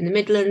south, but in the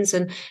Midlands,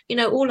 and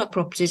all our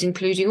properties,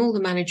 including all the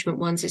management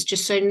ones. It's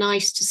just so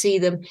nice to see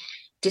them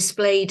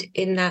displayed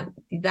in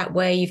that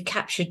way. You've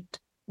captured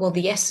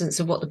the essence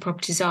of what the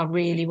properties are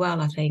really well,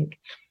 I think.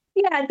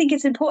 I think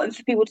it's important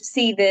for people to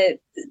see the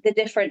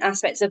different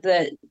aspects of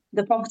the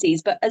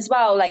properties, but as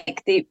well,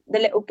 like the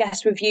little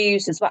guest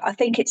reviews as well. I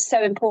think it's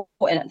so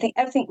important. I think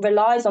everything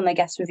relies on the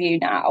guest review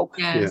now.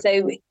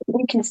 So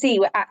we can see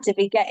we're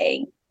actively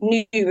getting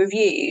new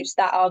reviews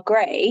that are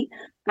great,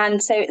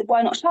 and so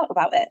why not shout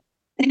about it?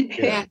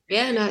 No,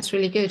 it's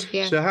really good.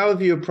 So how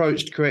have you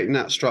approached creating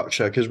that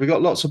structure? Because we've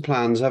got lots of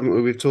plans, haven't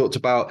we? We've talked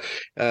about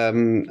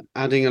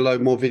adding a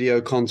load more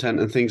video content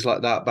and things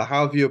like that, but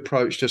how have you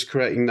approached just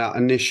creating that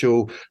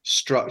initial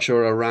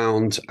structure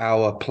around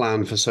our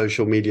plan for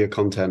social media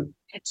content?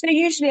 So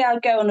usually I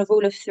would go on a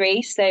rule of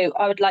 3. So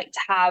I would like to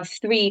have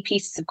 3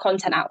 pieces of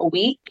content out a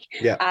week.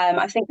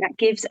 I think that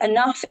gives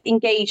enough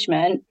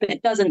engagement, but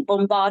it doesn't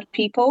bombard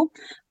people.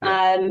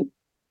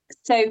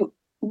 So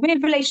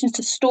with relations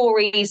to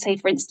stories, say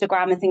for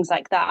Instagram and things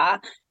like that,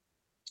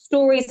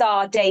 stories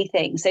are day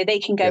things, so they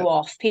can go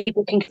off.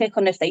 People can click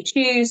on if they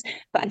choose.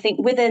 But I think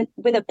with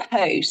a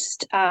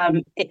post,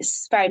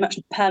 it's very much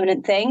a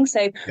permanent thing.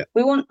 So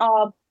we want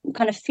our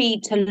kind of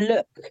feed to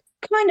look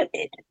kind of,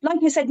 like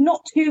I said,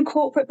 not too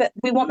corporate, but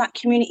we want that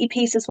community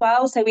piece as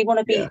well. So we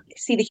want to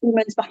see the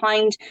humans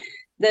behind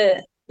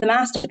the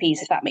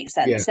masterpiece, if that makes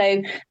sense.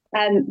 So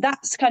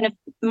that's kind of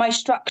my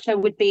structure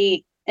would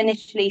be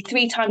initially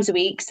 3 times a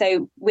week.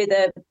 So with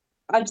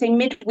I'd say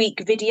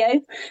midweek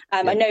video.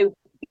 I know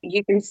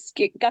you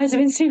guys have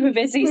been super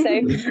busy,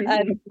 so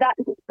that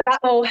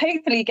will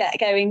hopefully get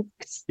going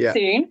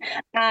soon.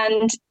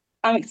 And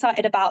I'm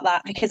excited about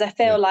that because I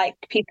feel like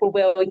people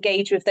will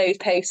engage with those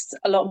posts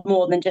a lot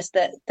more than just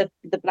the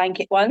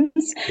blanket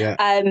ones.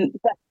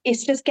 But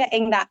it's just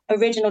getting that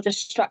original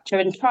just structure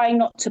and trying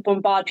not to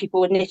bombard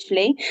people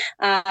initially.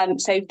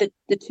 So the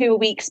 2 a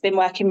week's been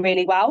working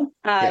really well.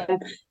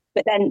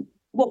 But then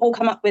what we'll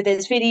come up with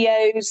is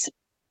videos,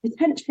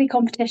 potentially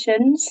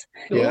competitions.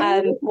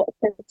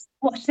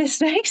 Watch this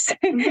space.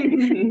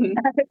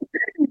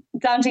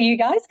 Down to you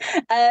guys.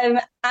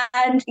 And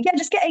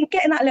just getting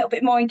that little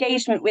bit more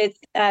engagement with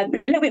a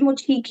little bit more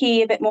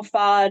cheeky, a bit more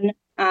fun.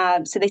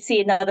 So they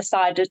see another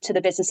side to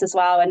the business as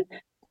well, and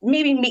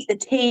maybe meet the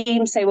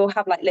team. So we'll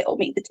have like little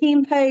meet the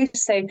team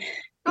posts. So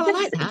I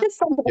like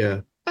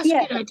that. That's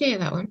a good idea,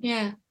 that one.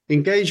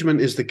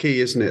 Engagement is the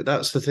key, isn't it?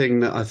 That's the thing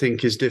that I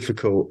think is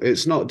difficult.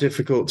 It's not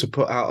difficult to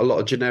put out a lot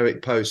of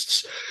generic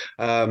posts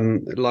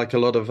like a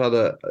lot of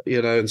other,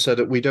 and so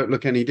that we don't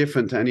look any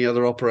different to any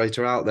other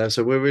operator out there.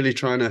 So we're really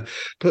trying to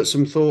put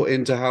some thought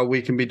into how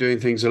we can be doing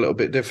things a little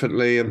bit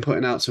differently and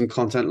putting out some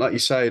content, like you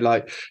say,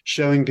 like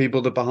showing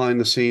people the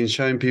behind the scenes,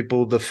 showing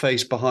people the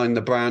face behind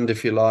the brand,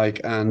 if you like,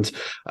 and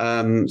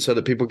so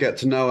that people get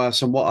to know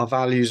us and what our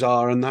values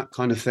are and that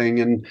kind of thing.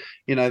 And,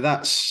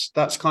 that's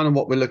kind of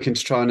what we're looking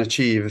to try and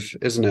achieve. drive,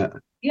 isn't it?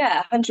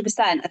 Yeah, 100%.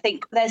 I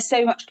think there's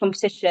so much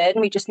competition.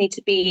 We just need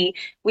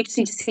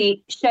to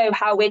show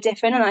how we're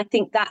different. And I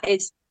think that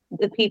is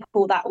the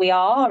people that we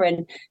are.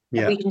 And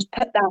Yeah. we can just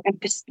put that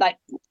and just like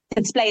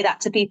display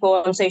that to people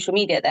on social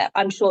media, that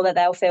I'm sure that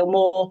they'll feel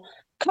more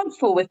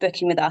comfortable with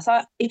booking with us.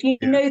 If you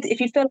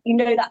feel like you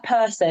know that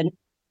person,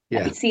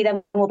 Yeah. you see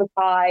them all the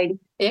time.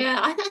 Yeah,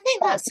 I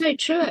think that's so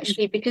true,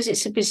 actually, because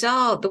it's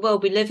the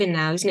world we live in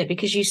now, isn't it?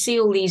 Because you see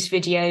all these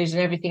videos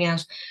and everything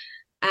else,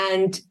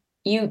 and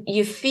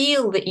you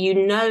feel that you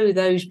know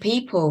those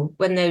people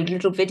when those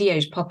little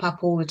videos pop up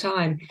all the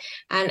time.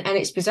 And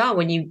it's bizarre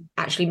when you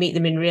actually meet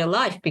them in real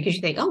life, because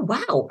you think, oh,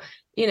 wow,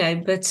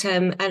 but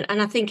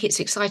and I think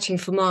it's exciting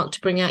for Mark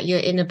to bring out your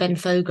inner Ben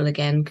Fogle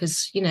again,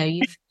 because,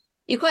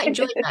 you quite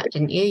enjoyed that,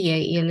 didn't you?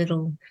 Your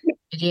little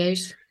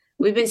videos.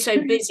 We've been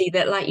so busy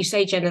that, like you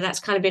say, Jenna, that's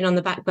kind of been on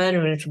the back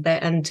burner a little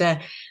bit. And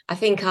I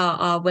think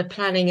we're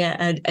planning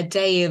a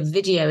day of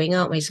videoing,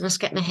 aren't we? So I must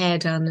get my hair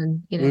done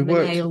and,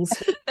 my nails.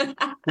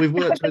 We've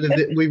worked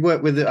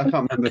with I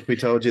can't remember if we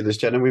told you this,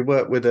 Jenna. We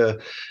worked with a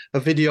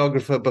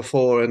videographer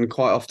before, and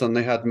quite often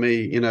they had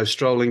me,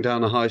 strolling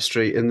down a high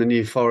street in the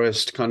New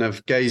Forest, kind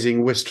of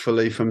gazing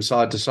wistfully from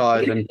side to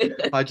side, and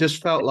I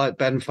just felt like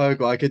Ben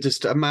Fogle. I could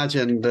just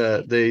imagine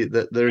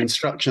the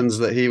instructions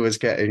that he was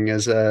getting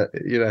as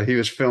he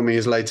was filming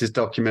his latest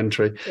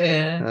documentary.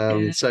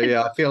 So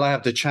yeah, I feel I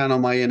have to channel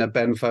my inner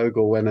Ben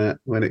Fogle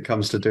when it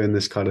comes to doing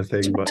this kind of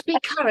thing. But to be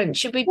current,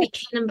 should we be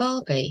Ken and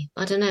Barbie?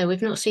 I don't know.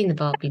 We've not seen the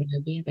Barbie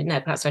movie, but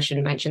no, perhaps I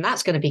shouldn't mention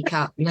that's going to be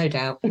cut, no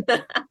doubt.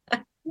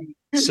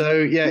 So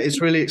yeah, it's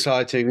really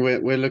exciting.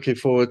 We're looking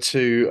forward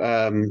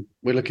to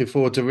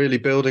really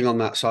building on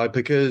that side,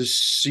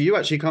 because you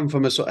actually come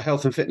from a sort of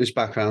health and fitness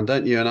background,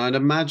 don't you? And I'd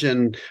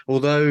imagine,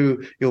 although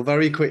you're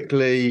very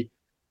quickly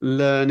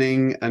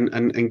learning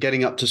and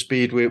getting up to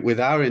speed with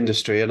our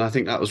industry, and I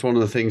think that was one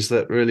of the things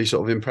that really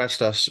sort of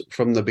impressed us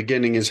from the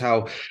beginning, is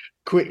how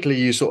quickly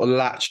you sort of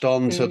latched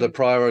on to the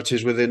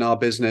priorities within our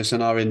business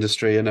and our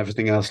industry and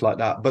everything else like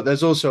that. But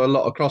there's also a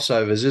lot of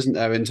crossovers, isn't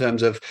there, in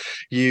terms of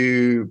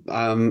you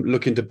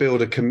looking to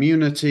build a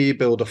community,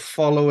 build a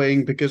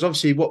following, because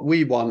obviously what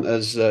we want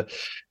as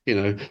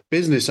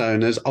business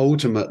owners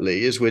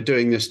ultimately is we're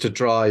doing this to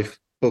drive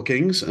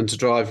bookings and to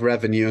drive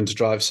revenue and to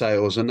drive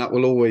sales, and that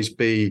will always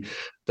be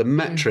the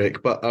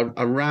metric. But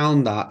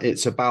around that,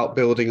 it's about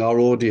building our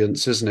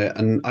audience, isn't it?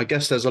 And I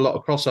guess there's a lot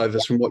of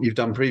crossovers from what you've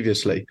done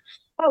previously.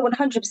 Oh,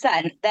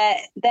 100%.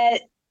 They're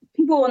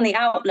people on the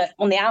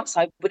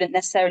outside wouldn't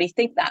necessarily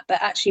think that,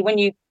 but actually when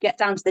you get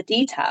down to the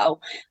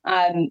detail,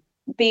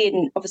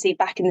 being obviously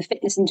back in the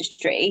fitness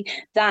industry,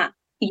 that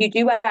you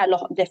do wear a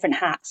lot of different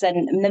hats,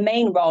 and the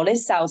main role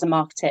is sales and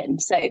marketing.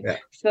 So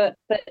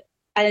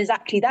and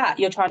exactly that,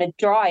 you're trying to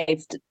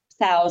drive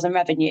sales and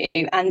revenue,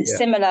 and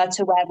similar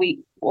to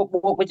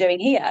what we're doing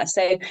here.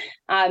 So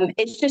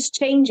it's just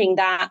changing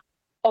that,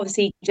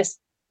 obviously, just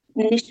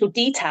initial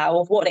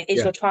detail of what it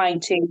is you're trying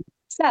to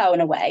sell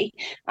in a way.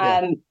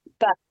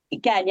 But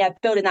again,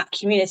 building that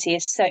community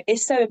is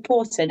so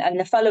important. And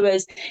the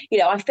followers,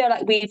 I feel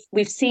like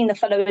we've seen the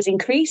followers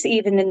increase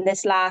even in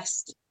this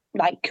last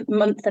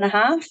month and a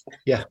half.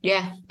 Yeah,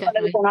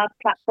 definitely. On our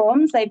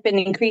platforms, they've been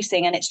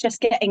increasing, and it's just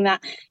getting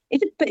that.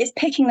 It's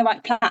picking the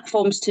right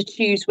platforms to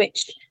choose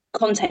which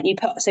content you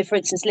put. So, for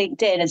instance,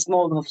 LinkedIn is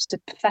more of a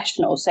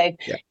professional, so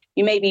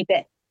you may be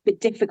a bit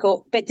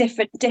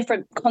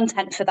different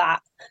content for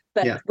that.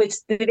 But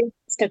with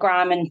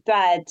Instagram and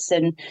Threads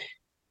and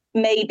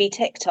maybe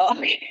TikTok,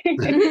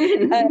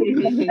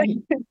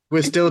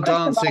 we're still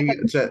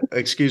dancing.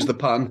 Excuse the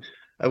pun.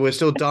 We're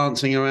still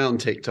dancing around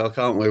TikTok,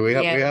 aren't we? We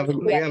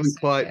haven't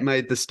quite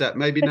made the step.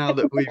 Maybe now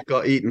that we've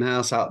got Eaton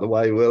House out the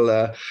way,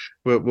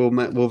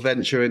 we'll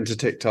venture into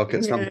TikTok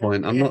at some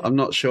point. I'm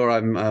not sure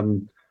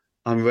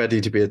I'm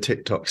ready to be a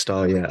TikTok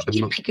star yet.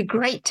 You'd make a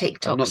great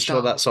TikTok star. I'm not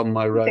sure that's on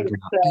my roadmap.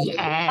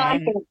 I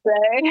think so.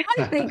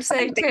 I think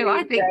so too.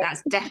 I think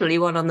that's definitely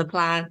one on the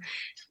plan.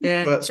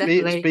 Yeah, but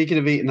speaking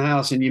of Eaton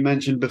House, and you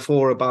mentioned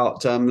before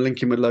about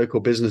linking with local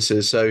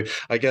businesses, so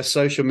I guess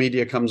social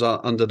media comes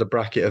under the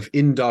bracket of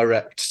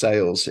indirect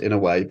sales in a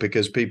way,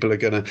 because people we're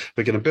going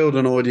to build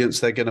an audience,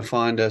 they're going to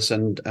find us,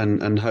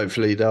 and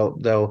hopefully they'll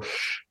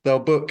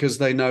book because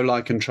they know,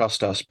 like, and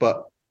trust us.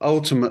 But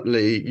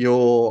ultimately,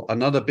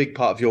 another big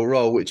part of your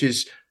role, which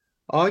is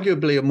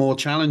arguably a more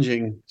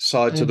challenging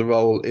side to the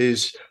role,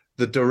 is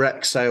the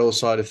direct sales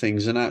side of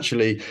things, and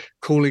actually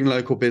calling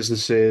local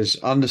businesses,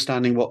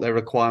 understanding what their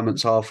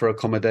requirements are for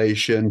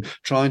accommodation,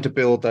 trying to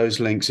build those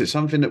links. It's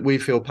something that we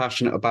feel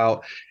passionate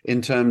about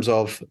in terms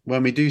of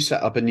when we do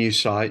set up a new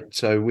site.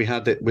 So we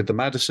had it with the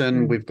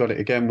Madison, we've got it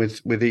again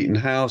with Eaton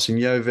House in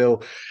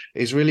Yeovil,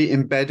 is really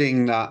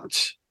embedding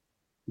that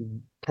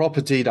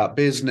property, that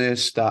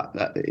business,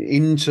 that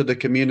into the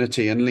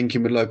community and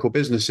linking with local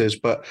businesses.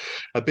 But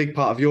a big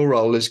part of your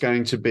role is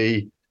going to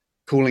be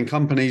calling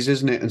companies,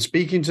 isn't it, and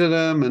speaking to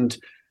them. And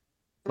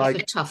it's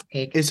a tough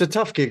gig. It's a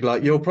tough gig.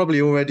 Like, you're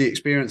probably already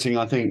experiencing,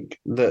 I think,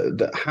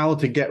 the how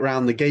to get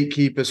around the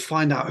gatekeepers,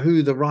 find out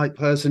who the right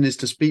person is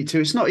to speak to.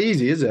 It's not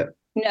easy, is it?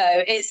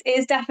 No,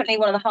 it's definitely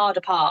one of the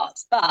harder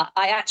parts, but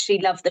I actually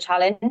love the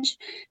challenge.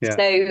 Yeah.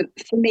 So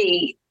for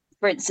me,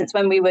 for instance,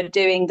 when we were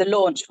doing the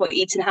launch for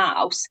Eaton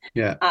House,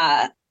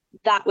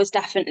 that was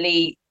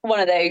definitely one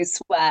of those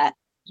where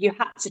you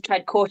had to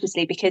tread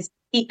cautiously, because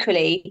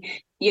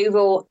equally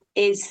Yeovil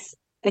is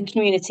a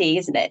community,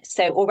 isn't it?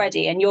 So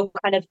already, and you're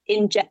kind of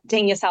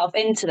injecting yourself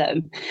into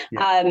them.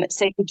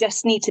 So you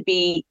just need to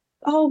be,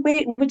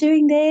 we're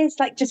doing this,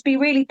 like just be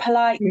really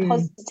polite,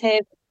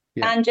 positive,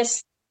 and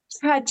just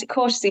tread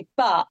cautiously.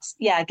 But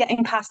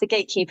getting past the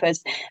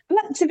gatekeepers,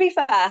 but to be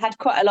fair, I had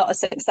quite a lot of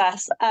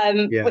success,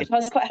 which I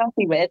was quite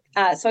happy with.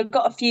 So I've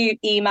got a few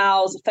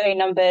emails, phone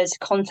numbers,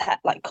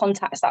 contacts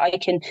that I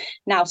can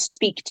now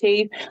speak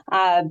to.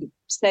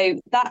 So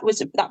that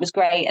was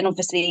great, and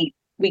obviously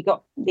we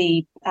got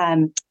the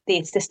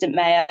assistant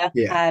mayor,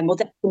 or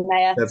deputy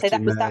mayor. Deputy so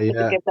that was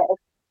mayor, a good bit.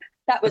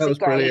 That was great.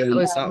 Brilliant. That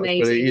was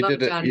amazing.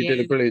 Brilliant. You did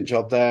a brilliant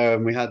job there,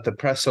 and we had the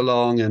press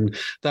along, and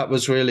that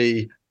was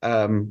really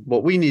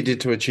what we needed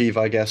to achieve,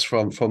 I guess,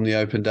 from the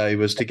open day,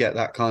 was to get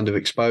that kind of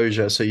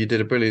exposure. So you did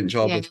a brilliant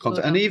job of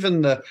content, and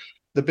even the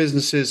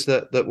businesses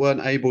that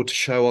weren't able to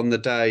show on the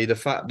day, the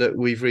fact that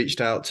we've reached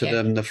out to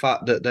them, the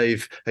fact that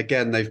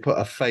they've put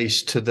a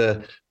face to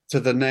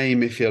the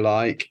name, if you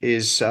like,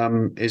 is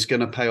going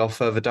to pay off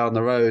further down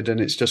the road, and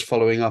it's just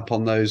following up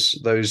on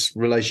those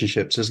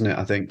relationships, isn't it?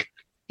 I think.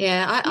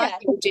 Yeah, I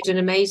think you did an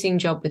amazing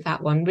job with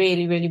that one.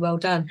 Really, really well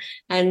done.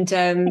 And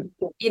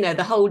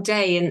the whole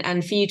day,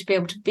 and for you to be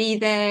able to be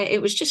there,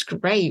 it was just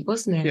great,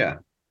 wasn't it? Yeah.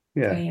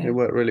 It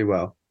worked really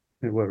well.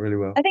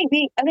 I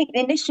think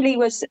initially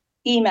was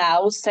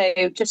emails,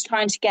 so just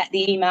trying to get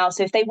the emails.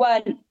 So if they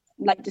weren't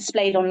like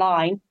displayed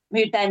online,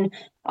 I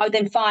would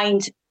then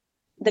find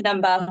the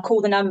number,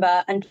 call the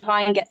number, and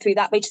try and get through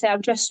that way to say,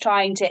 I'm just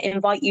trying to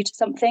invite you to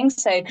something.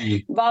 So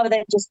rather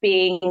than just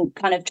being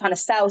kind of trying to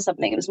sell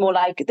something, it was more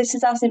like, this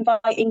is us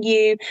inviting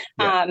you.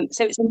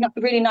 So it's a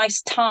really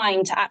nice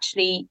time to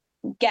actually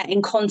get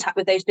in contact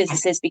with those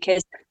businesses,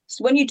 because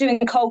when you're doing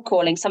cold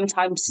calling,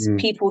 sometimes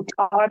people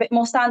are a bit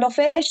more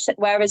standoffish,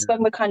 whereas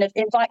when we're kind of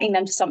inviting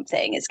them to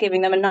something, it's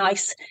giving them a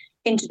nice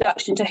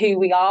introduction to who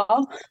we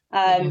are.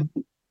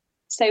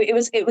 So it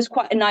was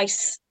quite a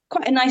nice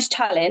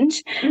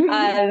challenge.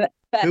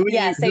 But who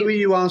are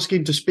you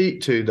asking to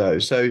speak to, though?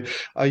 So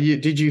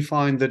did you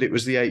find that it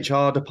was the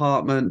HR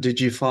department? Did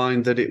you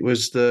find that it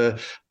was the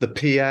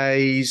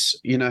PAs?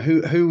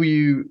 Who were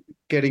you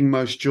getting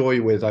most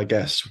joy with, I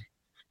guess?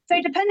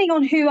 So depending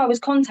on who I was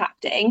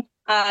contacting,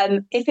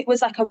 if it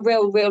was like a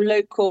real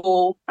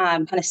local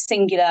kind of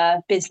singular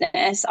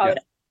business, I would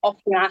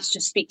often ask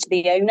to speak to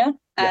the owner.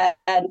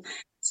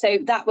 So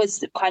that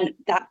was kind of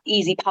that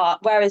easy part.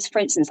 Whereas, for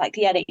instance, like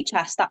the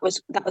NHS, that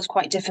was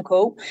quite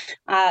difficult.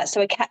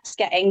 So I kept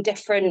getting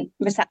different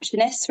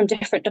receptionists from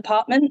different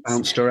departments.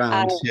 Bounced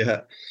around,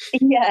 Yeah.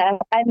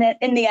 And then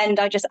in the end,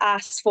 I just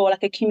asked for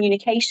like a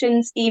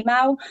communications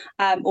email,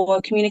 or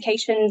a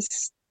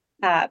communications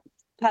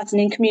person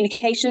in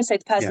communications. So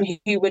the person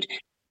who would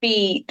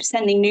be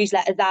sending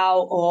newsletters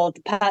out, or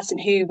the person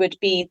who would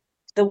be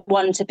the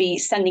one to be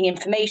sending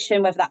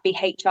information, whether that be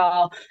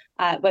HR,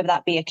 whether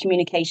that be a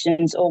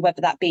communications, or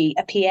whether that be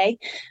a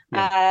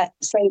PA.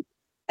 So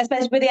I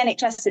suppose with the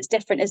NHS, it's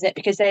different, isn't it?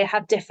 Because they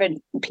have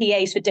different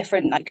PAs for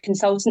different like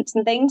consultants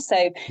and things.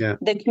 So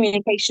the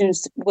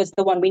communications was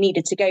the one we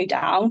needed to go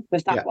down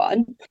with that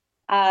one.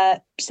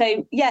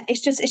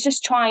 It's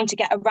just trying to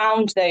get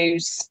around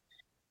those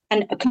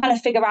and kind of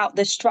figure out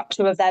the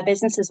structure of their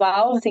business as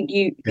well. I think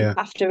you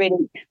have to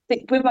really,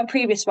 with my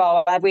previous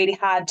role, I really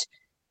had,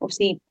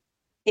 obviously,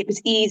 it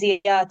was easier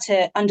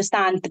to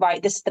understand,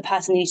 this is the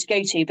person you need to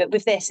go to. But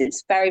with this,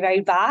 it's very, very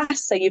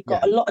vast. So you've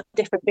got a lot of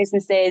different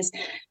businesses.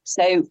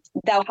 So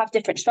they'll have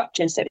different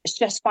structures. So it's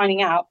just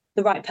finding out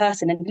the right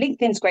person. And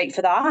LinkedIn's great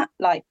for that.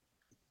 That's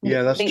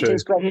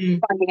LinkedIn's true. great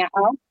for finding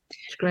out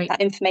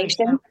that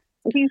information.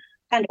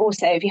 And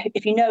also,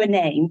 if you know a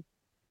name,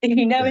 you're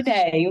going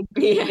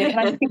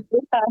to speak to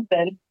this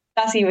person.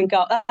 That's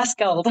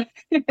gold.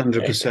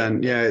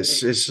 100%. Yeah,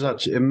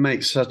 it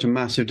makes such a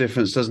massive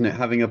difference, doesn't it?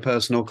 Having a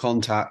personal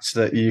contact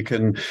that you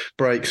can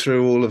break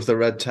through all of the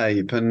red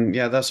tape. And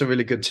that's a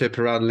really good tip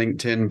around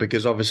LinkedIn,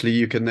 because obviously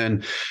you can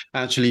then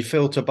actually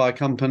filter by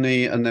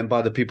company, and then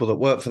by the people that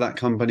work for that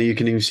company, you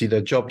can even see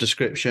their job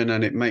description,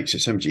 and it makes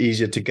it so much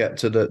easier to get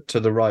to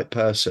the right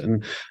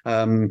person.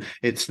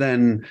 It's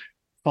then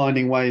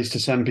finding ways to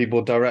send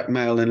people direct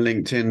mail in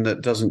LinkedIn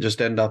that doesn't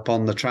just end up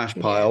on the trash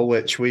pile,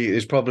 which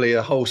is probably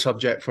a whole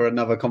subject for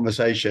another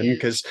conversation,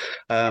 because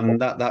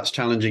that's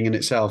challenging in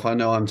itself. I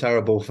know I'm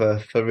terrible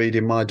for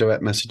reading my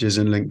direct messages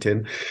in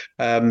LinkedIn.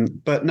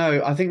 But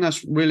no, I think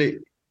we're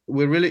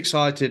really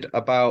excited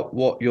about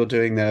what you're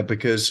doing there,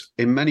 because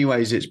in many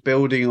ways it's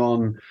building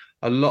on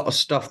a lot of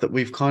stuff that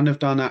we've kind of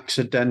done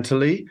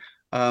accidentally.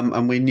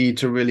 And we need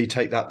to really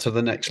take that to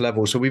the next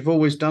level. So we've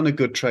always done a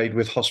good trade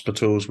with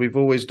hospitals. We've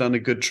always done a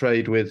good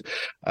trade with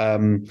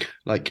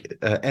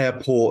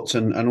airports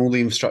and all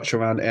the infrastructure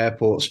around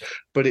airports.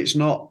 But it's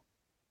not.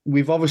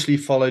 We've obviously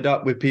followed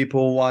up with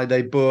people, why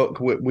they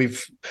book.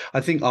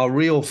 I think our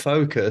real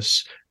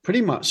focus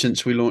pretty much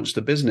since we launched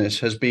the business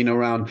has been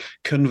around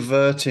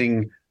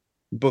converting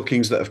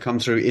bookings that have come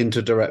through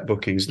into direct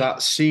bookings.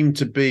 That seemed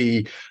to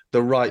be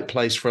the right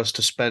place for us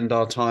to spend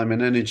our time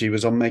and energy,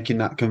 was on making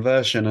that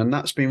conversion. And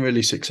that's been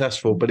really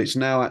successful. But it's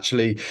now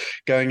actually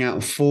going out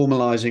and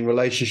formalizing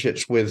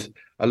relationships with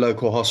a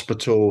local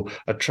hospital,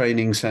 a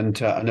training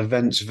center, an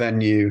events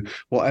venue,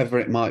 whatever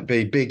it might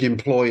be, big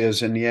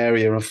employers in the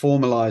area, and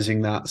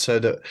formalizing that so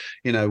that,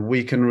 you know,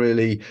 we can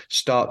really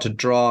start to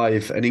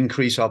drive and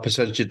increase our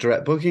percentage of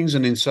direct bookings,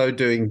 and in so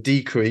doing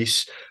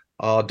decrease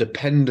our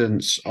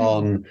dependence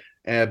on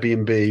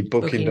Airbnb,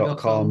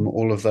 Booking.com,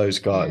 all of those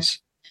guys.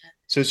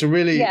 So it's a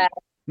really,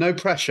 no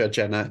pressure,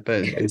 Jenna,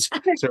 but it's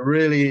a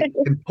really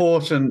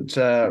important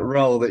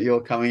role that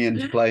you're coming in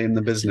to play in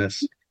the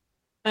business.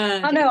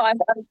 I know, I'm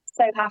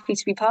so happy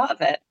to be part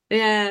of it.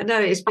 Yeah, no,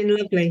 it's been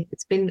lovely.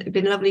 It's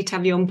been lovely to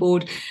have you on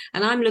board.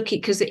 And I'm looking,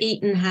 because the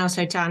Eaton House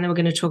Hotel, I know we're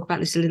going to talk about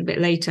this a little bit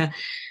later,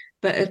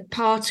 but as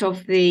part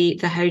of the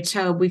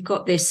hotel, we've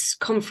got this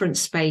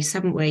conference space,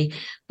 haven't we?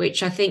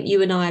 Which I think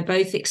you and I are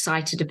both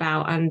excited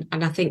about. And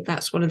I think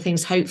that's one of the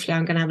things, hopefully,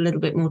 I'm going to have a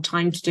little bit more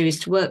time to do, is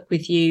to work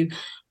with you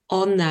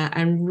on that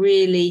and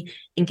really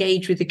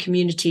engage with the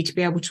community to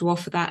be able to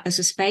offer that as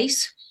a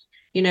space,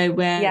 you know,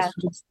 where,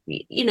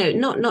 you know,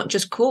 not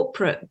just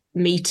corporate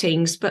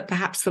meetings, but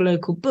perhaps the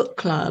local book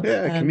club.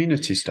 Yeah,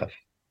 community stuff.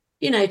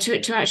 You know,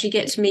 to actually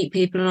get to meet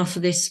people and offer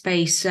this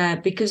space,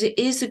 because it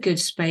is a good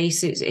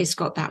space. It's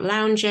got that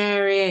lounge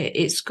area.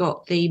 It's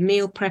got the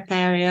meal prep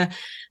area.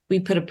 We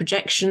put a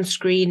projection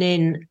screen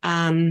in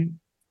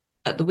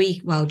at the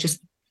week, well, just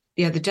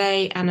the other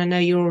day. And I know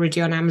you're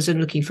already on Amazon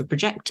looking for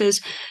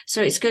projectors.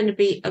 So it's going to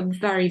be a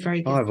very,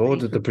 very good I've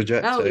ordered the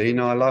projector. Oh, you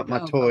know, I like my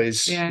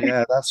toys.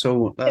 Yeah, that's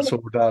all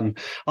done.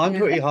 I'm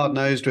pretty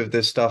hard-nosed with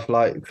this stuff.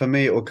 Like, for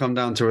me, it will come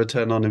down to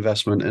return on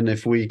investment. And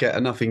if we get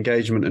enough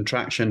engagement and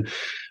traction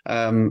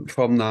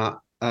from that,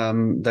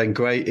 then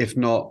great. If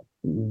not,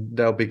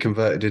 they'll be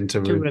converted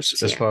into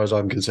rooms, as far as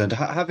I'm concerned.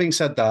 Having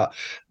said that,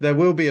 there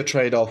will be a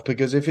trade-off,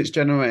 because if it's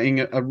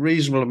generating a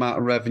reasonable amount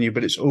of revenue,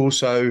 but it's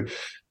also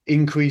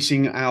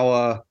increasing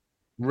our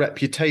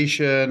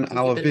reputation,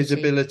 our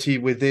visibility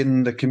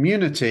within the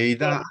community,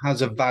 that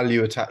has a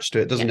value attached to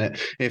it, doesn't it?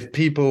 If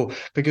people,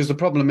 because the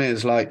problem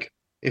is, like,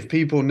 if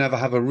people never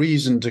have a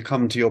reason to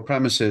come to your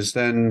premises,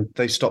 then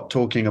they stop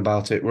talking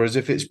about it. Whereas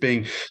if it's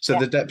being,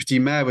 the deputy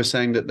mayor was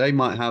saying that they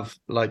might have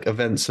like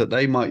events that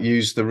they might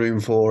use the room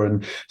for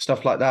and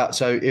stuff like that.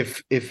 So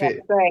if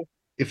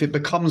it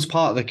becomes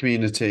part of the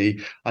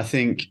community, I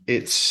think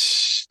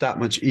it's that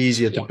much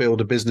easier to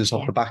build a business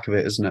off the back of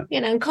it, isn't it?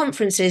 You know, and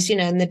conferences, you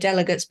know, and the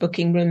delegates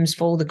booking rooms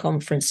for all the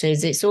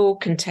conferences, it's all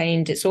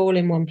contained, it's all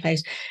in one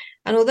place.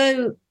 And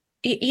although,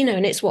 you know,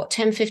 and it's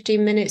 10,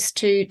 15 minutes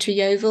to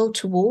Yeovil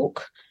to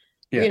walk.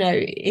 You know,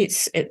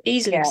 it's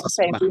easily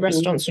accessible to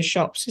restaurants and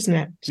shops, isn't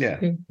it?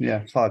 Yeah,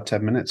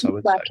 5-10 minutes, I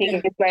would say. Networking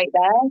is great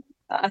there.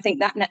 I think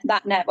that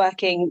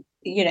networking,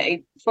 you know,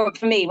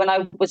 for me, when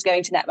I was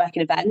going to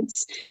networking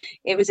events,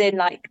 it was in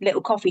like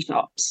little coffee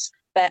shops.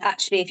 But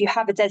actually, if you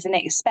have a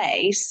designated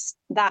space,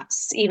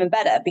 that's even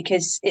better,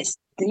 because it's,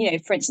 you know,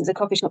 for instance, a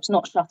coffee shop's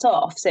not shut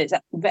off, so it's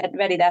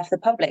ready there for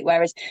the public.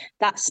 Whereas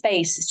that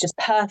space is just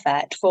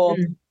perfect for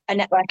a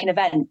networking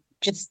event.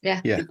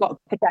 You've got a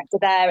projector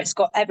there, it's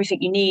got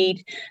everything you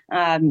need.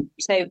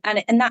 So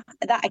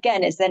that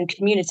again is then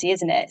community,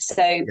 isn't it?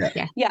 So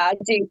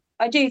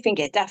I do think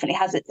it definitely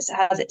has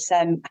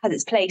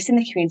its place in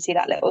the community,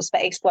 that little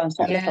space. Well, it's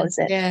not little, is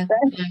it? Yeah,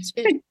 it's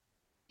good.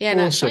 Yeah,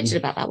 no, awesome. Excited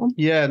about that one.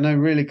 Yeah, no,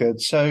 really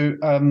good. So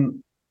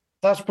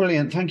that's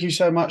brilliant. Thank you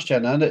so much,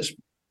 Jenna. That's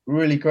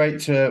really great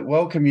to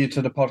welcome you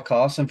to the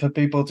podcast and for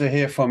people to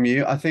hear from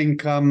you. I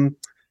think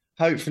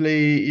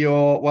hopefully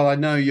I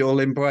know you'll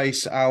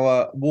embrace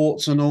our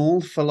warts and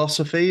all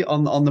philosophy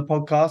on the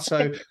podcast.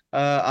 So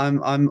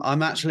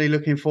I'm actually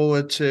looking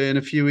forward to, in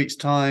a few weeks'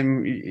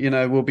 time, you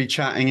know, we'll be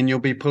chatting and you'll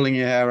be pulling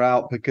your hair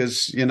out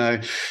because, you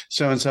know,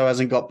 so and so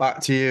hasn't got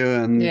back to you,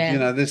 and you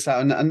know, this, that,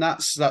 and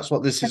that's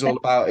what this is all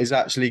about, is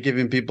actually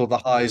giving people the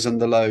highs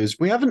and the lows.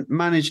 We haven't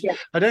managed.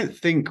 I don't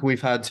think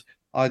we've had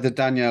either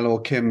Danielle or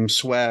Kim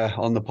swear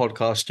on the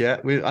podcast yet.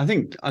 I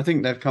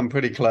think they've come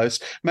pretty close.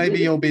 Maybe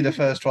you'll be the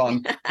first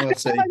one. We'll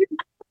see.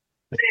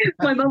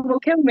 My mum will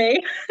kill me.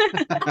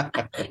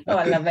 Oh,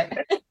 I love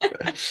it.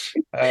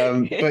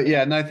 But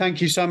yeah, no,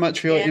 thank you so much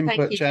for your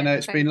input, Jenna.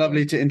 It's been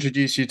lovely to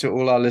introduce you to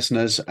all our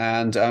listeners,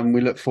 and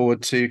we look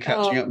forward to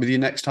catching up with you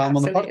next time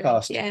on the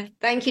podcast. Yeah,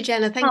 thank you,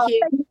 Jenna. Thank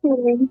you. Thank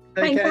you.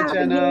 Take care,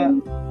 Jenna.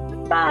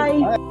 Bye.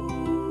 Bye.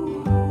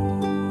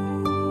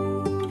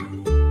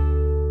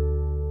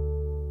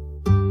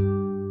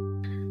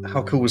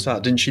 How cool was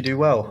that? Didn't she do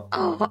well?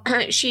 Oh,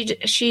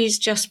 she's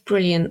just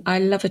brilliant. I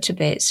love her to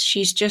bits.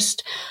 She's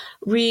just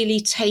really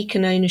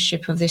taken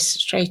ownership of this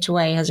straight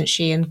away, hasn't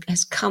she? And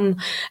has come.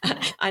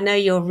 I know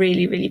you're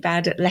really, really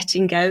bad at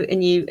letting go,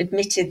 and you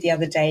admitted the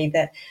other day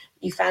that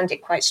you found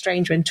it quite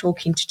strange when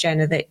talking to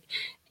Jenna that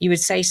you would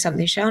say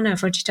something. She, oh no,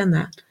 I've already done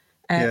that.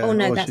 Oh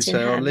no, that's in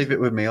hand. I'll leave it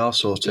with me. I'll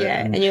sort it.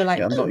 Yeah, and you're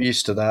like, I'm not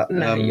used to that.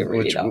 No, you're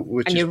really not.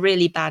 And you're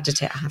really bad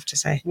at it, I have to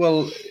say.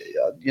 Well,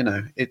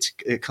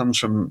 it comes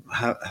from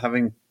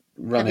having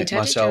run Having it done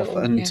it myself, all,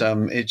 and yeah.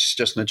 it's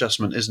just an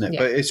adjustment, isn't it?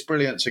 Yeah. But it's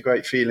brilliant. It's a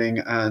great feeling,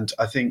 and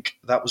I think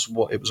that was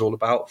what it was all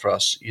about for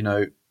us.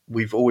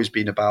 We've always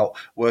been about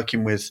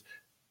working with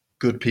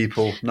good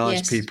people, nice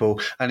Yes. people,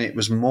 and it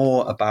was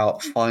more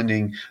about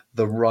finding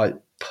the right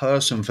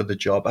person for the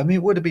job. I mean,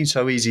 it would have been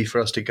so easy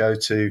for us to go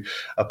to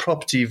a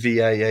property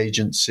VA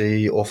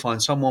agency or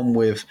find someone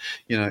with,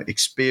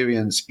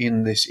 experience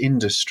in this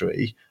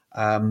industry.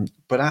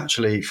 But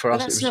actually, for But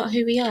us, it that's was. not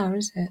who we are,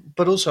 is it?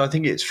 But also, I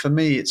think for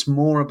me, it's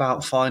more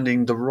about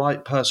finding the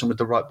right person with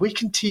the right. We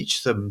can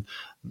teach them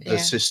the Yeah.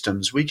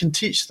 systems. We can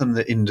teach them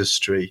the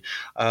industry.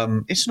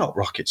 It's not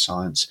rocket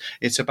science.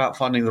 It's about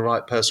finding the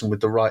right person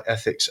with the right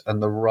ethics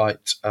and the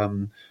right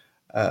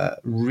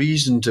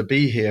reason to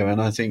be here.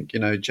 And I think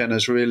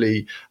Jenna's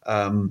really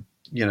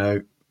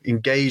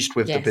engaged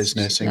with the Yes,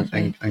 business she's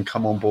lovely. and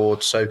come on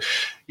board. So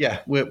yeah,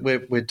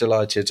 we're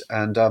delighted,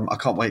 and I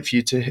can't wait for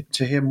you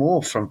to hear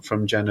more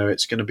from Jenna.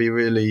 It's going to be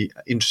really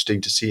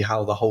interesting to see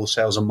how the whole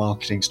sales and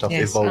marketing stuff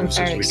Yes, I'm evolves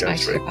very as we go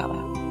excited through. about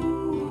that.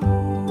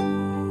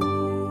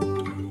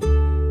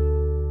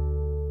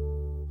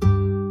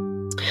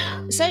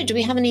 So, do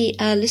we have any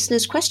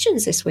listeners'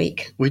 questions this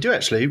week? We do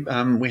actually.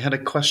 We had a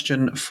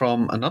question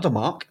from another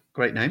Mark,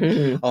 great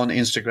name, on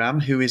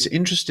Instagram, who is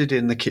interested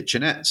in the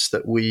kitchenettes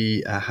that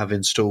we have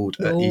installed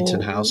at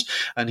Eaton House.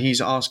 And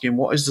he's asking,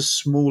 what is the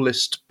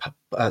smallest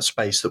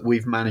space that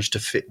we've managed to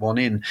fit one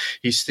in?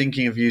 He's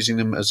thinking of using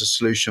them as a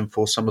solution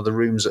for some of the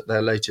rooms at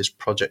their latest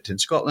project in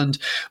Scotland,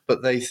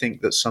 but they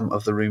think that some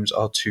of the rooms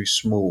are too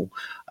small.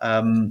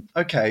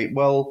 Okay,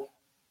 well,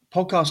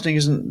 podcasting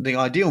isn't the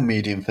ideal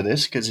medium for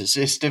this because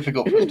it's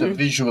difficult for us to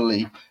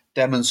visually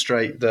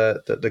demonstrate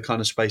the kind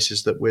of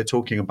spaces that we're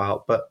talking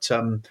about. But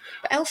But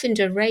Elfin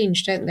do a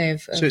range, don't they?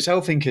 so it's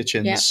Elfin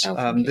Kitchens. Yeah,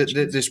 Elfin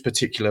Kitchens. This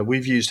particular,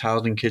 we've used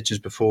Howden Kitchens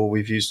before.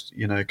 We've used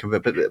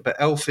but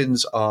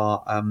Elfins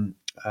are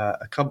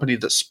a company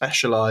that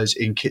specialise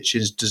in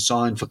kitchens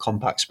designed for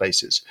compact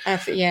spaces.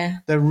 Yeah.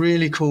 They're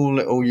really cool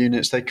little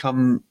units. They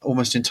come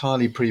almost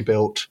entirely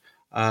pre-built.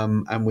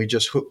 And we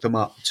just hook them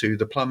up to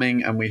the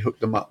plumbing, and we hook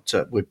them up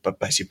we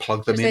basically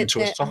plug them into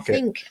a socket. I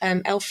think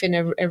Elfin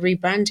are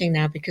rebranding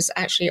now because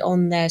actually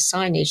on their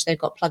signage they've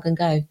got plug and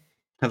go.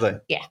 Have they?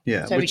 Yeah.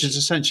 Yeah, So which is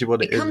essentially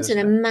what it is. It comes in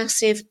a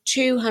massive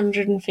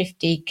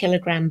 250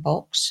 kilogram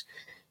box,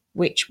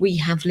 which we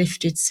have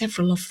lifted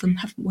several of them,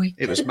 haven't we?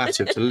 It was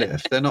massive to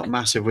lift. They're not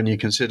massive when you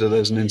consider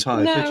there's an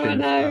entire No,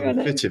 kitchen I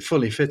know.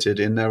 fully fitted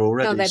in there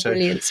already. Oh, they're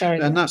brilliant.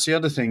 Sorry. And that's the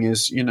other thing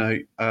is,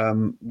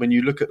 when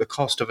you look at the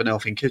cost of an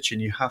Elfin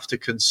kitchen, you have to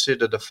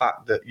consider the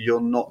fact that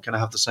you're not going to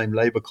have the same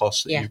labour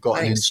costs that you've got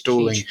in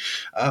installing,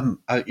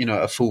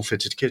 a full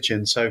fitted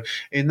kitchen. So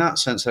in that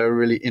sense, they're a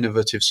really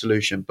innovative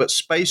solution. But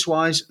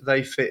space-wise,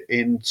 they fit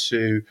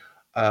into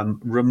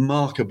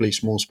remarkably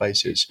small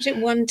spaces. Was it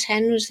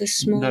 110 was the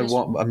smallest?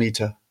 No, a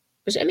metre.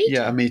 Was it a metre?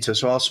 Yeah, a metre.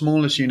 So our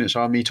smallest units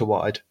are a metre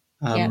wide.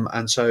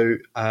 And so,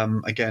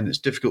 again, it's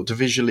difficult to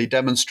visually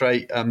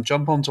demonstrate.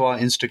 Jump onto our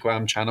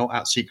Instagram channel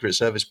at Secret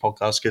Service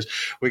Podcast because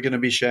we're going to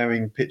be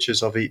sharing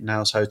pictures of Eaton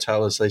House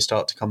Hotel as they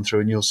start to come through,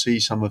 and you'll see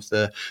some of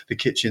the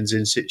kitchens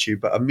in situ.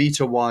 But a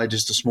metre wide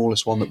is the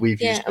smallest one that we've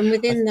used. Yeah, and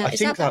within that,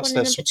 is that one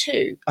their, number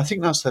 2? I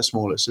think that's their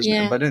smallest, isn't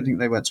it? But I don't think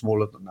they went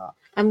smaller than that.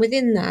 And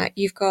within that,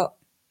 you've got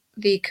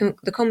the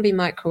combi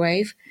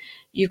microwave,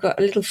 you've got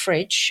a little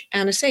fridge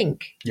and a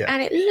sink. Yeah.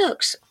 And it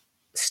looks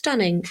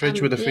stunning. Fridge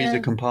with a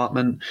freezer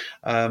compartment.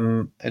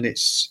 And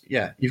it's,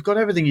 you've got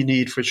everything you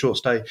need for a short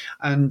stay.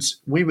 And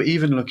we were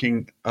even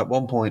looking at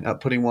one point at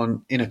putting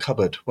one in a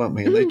cupboard, weren't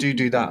we? And they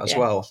do that as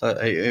well.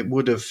 It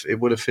would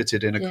have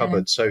fitted in a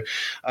cupboard. So,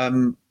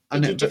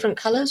 different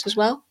colours as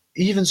well.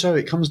 Even so,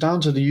 it comes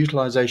down to the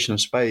utilisation of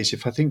space.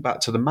 If I think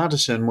back to the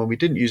Madison, when we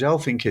didn't use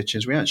Elfin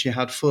kitchens, we actually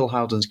had full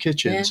Howden's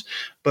kitchens. Yeah.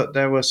 But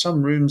there were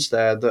some rooms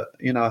there that,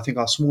 I think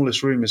our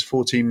smallest room is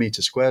 14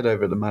 metres squared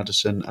over at the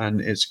Madison,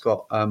 and it's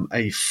got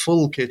a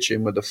full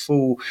kitchen with a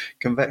full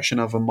convection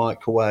oven,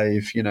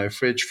 microwave,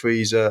 fridge,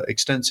 freezer,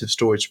 extensive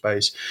storage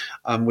space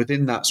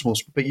within that small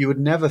space. But you would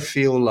never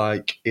feel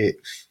like it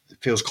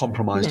feels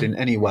compromised in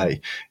any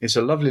way. It's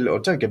a lovely little,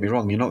 don't get me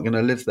wrong, you're not going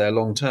to live there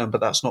long term, but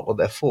that's not what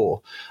they're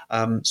for.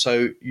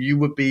 So you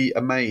would be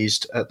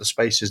amazed at the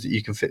spaces that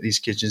you can fit these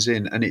kitchens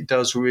in, and it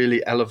does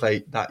really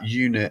elevate that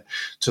unit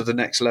to the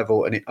next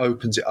level, and it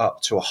opens it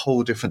up to a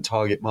whole different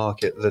target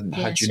market than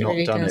had you not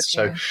really done it.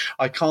 So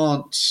I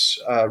can't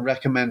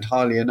recommend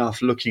highly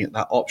enough looking at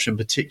that option,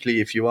 particularly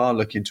if you are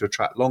looking to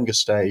attract longer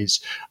stays,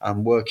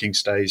 working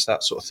stays,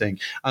 that sort of thing.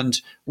 And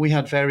we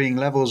had varying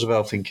levels of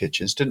Elfin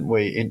kitchens, didn't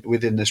we,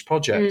 within this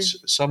project.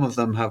 Some of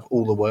them have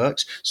all the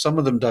works. Some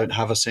of them don't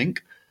have a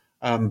sink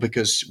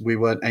because we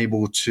weren't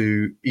able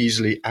to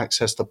easily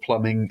access the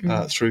plumbing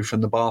through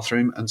from the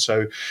bathroom. And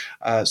so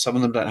some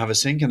of them don't have a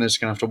sink, and they're just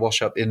going to have to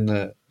wash up in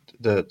the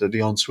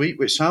ensuite,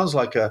 which sounds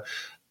like a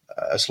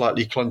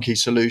slightly clunky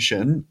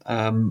solution.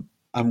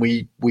 and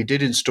we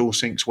did install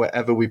sinks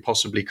wherever we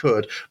possibly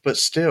could, but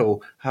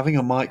still having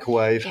a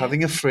microwave,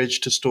 having a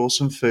fridge to store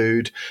some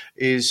food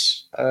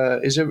is a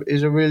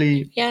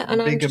really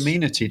big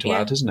amenity to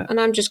add, isn't it? And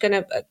I'm just going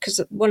to,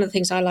 because one of the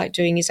things I like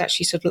doing is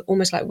actually sort of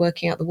almost like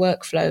working out the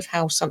workflow of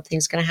how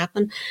something's going to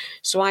happen.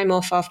 So I'm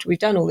off after we've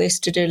done all this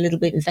to do a little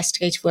bit of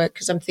investigative work,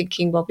 because I'm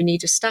thinking, well, we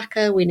need a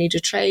stacker, we need a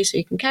tray so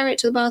you can carry it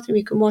to the bathroom,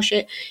 you can wash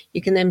it,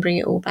 you can then bring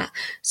it all back.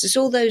 So it's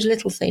all those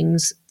little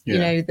things. You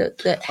know,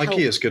 that help.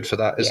 IKEA's good for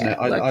that, isn't it?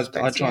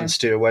 I try and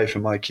steer away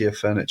from IKEA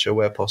furniture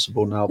where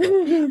possible now, but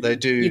they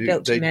do. You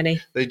built too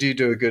many. They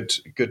do a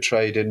good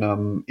trade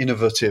in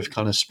innovative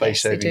kind of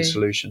space saving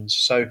solutions.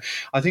 So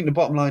I think the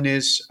bottom line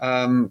is,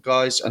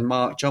 guys and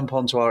Mark, jump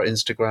onto our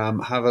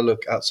Instagram, have a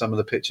look at some of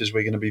the pictures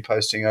we're going to be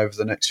posting over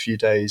the next few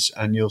days,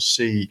 and you'll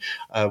see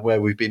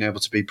where we've been able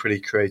to be pretty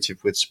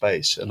creative with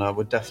space. And I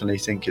would definitely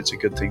think it's a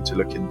good thing to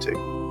look into.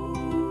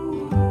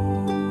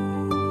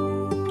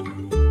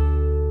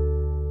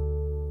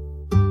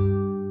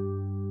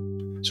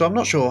 So I'm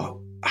not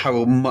sure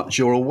how much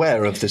you're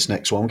aware of this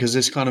next one, because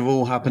this kind of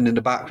all happened in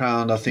the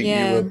background. I think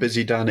you were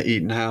busy down at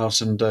Eaton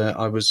House, and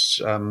I was,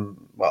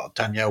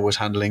 Danielle was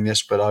handling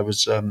this, but I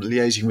was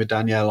liaising with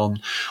Danielle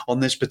on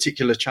this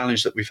particular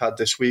challenge that we've had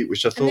this week,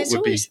 which I thought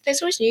would be...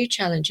 There's always new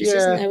challenges,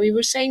 isn't there? We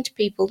were saying to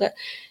people that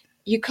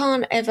you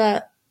can't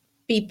ever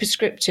be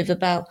prescriptive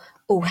about,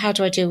 how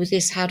do I deal with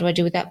this? How do I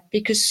deal with that?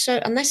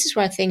 And this is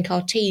where I think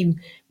our team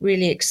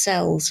really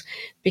excels,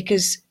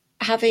 because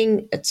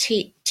having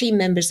team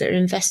members that are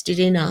invested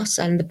in us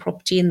and the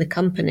property in the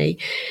company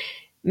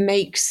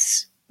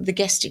makes the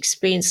guest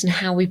experience and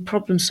how we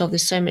problem solve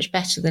this so much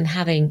better than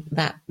having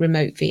that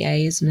remote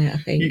VA, isn't it? I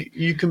think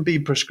you can be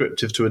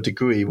prescriptive to a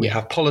degree. We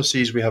have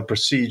policies, we have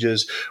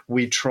procedures.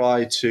 We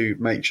try to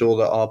make sure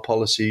that our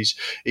policies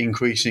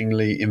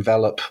increasingly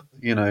envelop,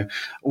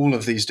 all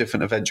of these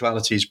different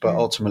eventualities. But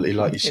ultimately,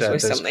 like you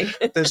said,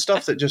 there's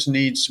stuff that just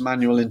needs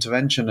manual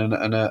intervention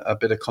and a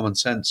bit of common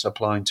sense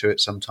applying to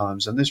it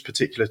sometimes. And this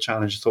particular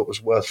challenge I thought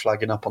was worth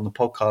flagging up on the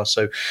podcast.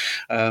 So,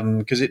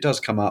 because it does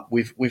come up,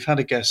 we've had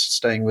a guest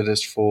staying with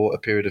us for a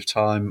period of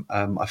time.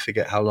 I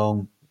forget how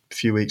long, a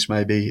few weeks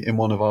maybe, in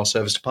one of our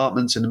service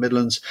departments in the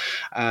Midlands,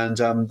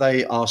 and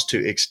they asked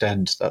to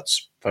extend.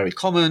 That's very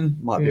common,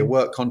 might be a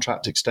work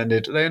contract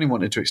extended. They only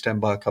wanted to extend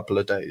by a couple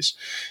of days.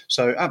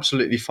 So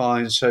absolutely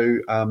fine. So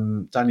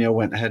Danielle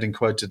went ahead and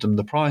quoted them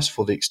the price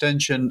for the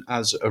extension.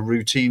 As a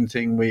routine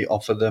thing, we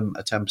offer them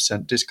a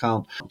 10%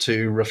 discount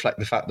to reflect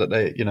the fact that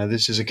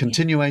this is a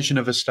continuation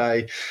of a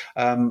stay.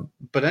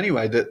 But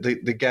anyway,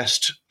 the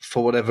guest,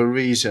 for whatever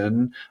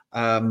reason,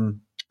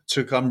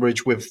 took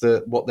umbrage with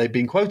what they'd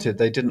been quoted.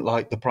 They didn't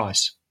like the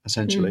price,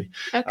 essentially.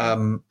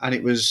 And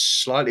it was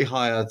slightly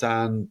higher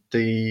than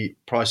the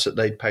price that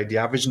they'd paid, the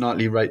average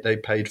nightly rate they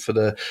paid for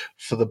the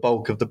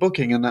bulk of the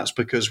booking. And that's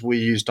because we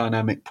use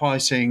dynamic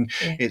pricing.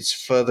 It's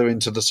further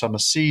into the summer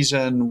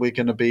season. We're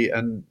going to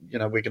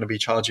be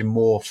charging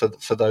more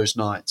for those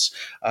nights.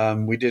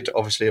 We did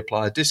obviously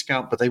apply a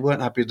discount, but they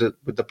weren't happy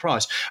with the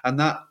price. And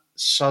that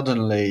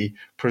suddenly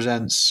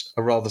presents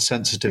a rather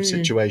sensitive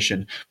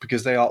situation,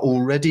 because they are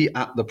already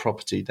at the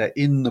property, they're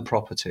in the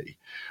property,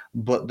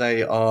 but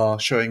they are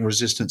showing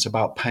resistance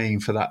about paying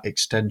for that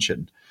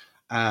extension.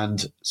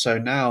 And so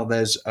now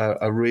there's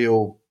a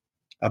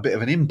bit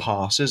of an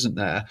impasse, isn't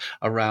there,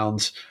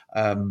 around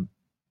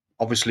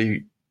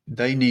obviously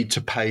they need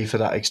to pay for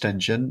that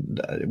extension.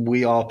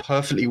 We are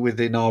perfectly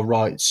within our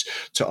rights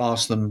to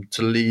ask them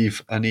to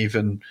leave and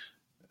even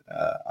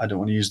I don't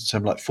want to use the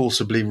term like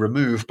forcibly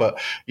remove, but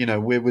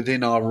we're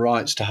within our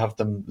rights to have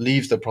them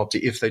leave the property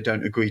if they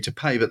don't agree to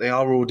pay. But they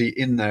are already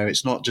in there.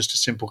 It's not just a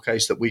simple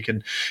case that we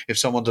can, if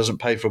someone doesn't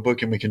pay for a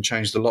booking, we can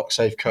change the lock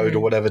safe code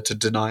or whatever to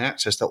deny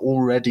access. They're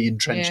already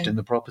entrenched in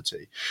the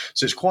property.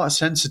 So it's quite a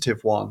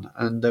sensitive one.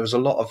 And there was a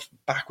lot of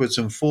backwards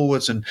and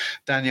forwards, and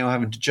Danielle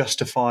having to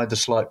justify the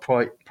slight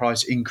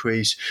price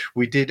increase.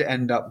 We did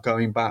end up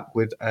going back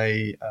with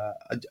a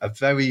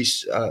very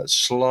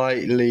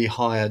slightly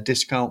higher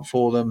discount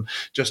for them,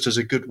 just as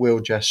a goodwill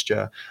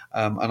gesture,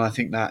 and I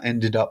think that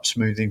ended up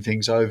smoothing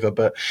things over.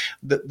 But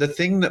the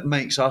thing that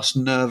makes us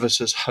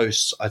nervous as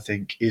hosts, I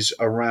think, is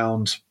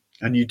around,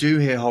 and you do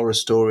hear horror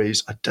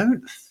stories. I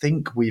don't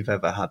think we've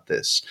ever had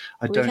this.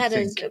 We've had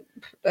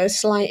a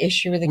slight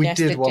issue with a guest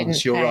that didn't pay.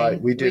 You're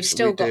right. We've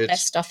still got their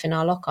stuff in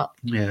our lockup.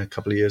 Yeah, a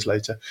couple of years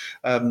later.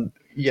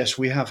 Yes,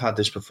 we have had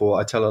this before.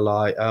 I tell a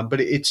lie, but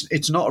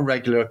it's not a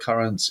regular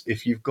occurrence.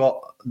 If you've got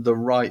the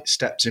right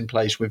steps in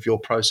place with your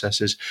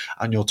processes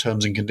and your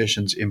terms and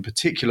conditions in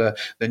particular,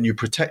 then you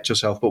protect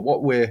yourself. But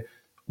what we're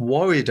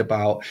worried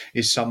about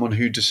is someone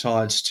who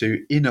decides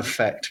to, in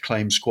effect,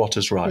 claim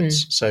squatters'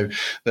 rights. So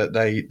that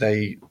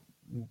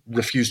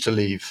refuse to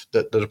leave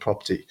the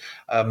property.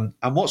 And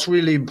what's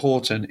really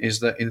important is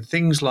that in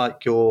things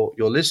like your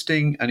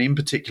listing, and in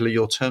particular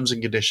your terms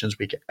and conditions,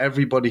 we get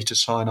everybody to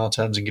sign our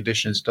terms and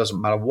conditions. It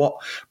doesn't matter what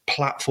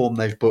platform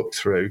they've booked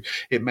through.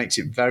 It makes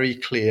it very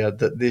clear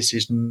that this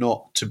is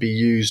not to be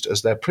used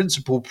as their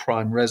principal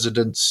prime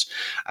residence,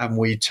 and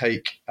we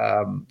take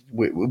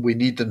we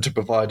need them to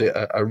provide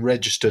a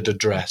registered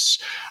address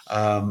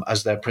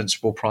as their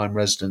principal prime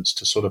residence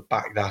to sort of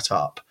back that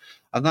up.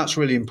 And that's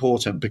really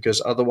important,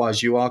 because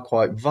otherwise you are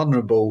quite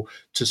vulnerable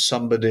to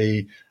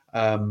somebody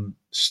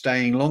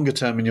staying longer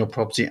term in your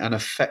property and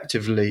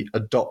effectively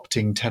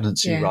adopting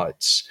tenancy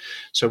rights.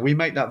 So we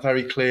make that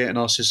very clear in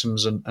our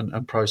systems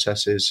and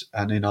processes,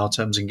 and in our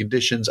terms and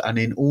conditions, and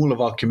in all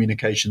of our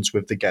communications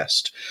with the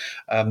guest.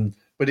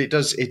 But it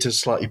does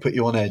slightly put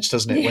you on edge,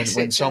 doesn't it? Yes,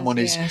 when someone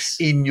is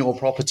in your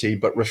property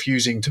but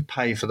refusing to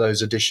pay for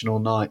those additional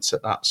nights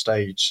at that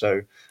stage.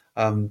 So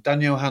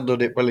Danielle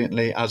handled it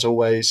brilliantly, as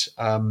always.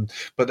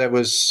 But there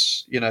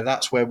was,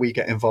 that's where we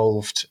get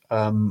involved,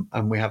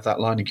 and we have that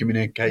line of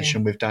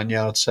communication with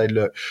Danielle to say,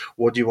 look,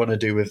 what do you want to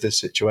do with this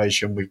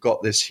situation? We've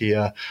got this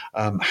here.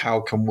 How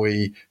can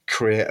we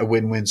create a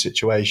win-win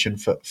situation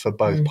for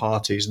both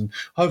parties? And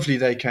hopefully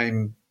they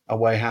came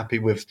away happy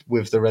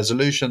with the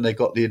resolution. They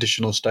got the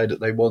additional stay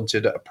that they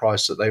wanted at a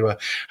price that they were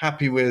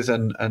happy with,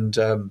 and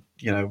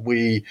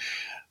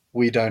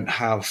we don't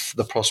have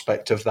the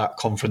prospect of that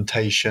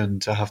confrontation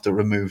to have to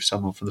remove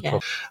someone from the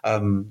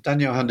property.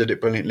 Danielle handled it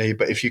brilliantly,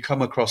 but if you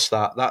come across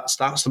that,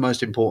 that's the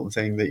most important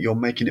thing, that you're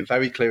making it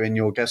very clear in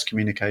your guest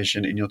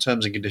communication, in your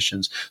terms and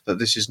conditions, that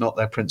this is not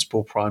their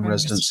principal prime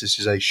residence. This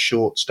is a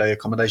short stay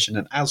accommodation,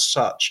 and as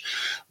such,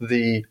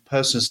 the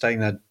person staying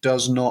there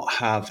does not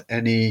have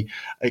any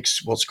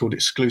what's called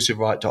exclusive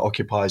right to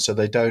occupy, so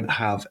they don't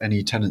have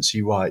any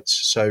tenancy rights.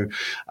 So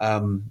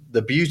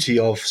the beauty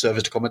of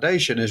serviced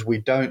accommodation is we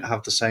don't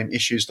have the same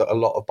issues that a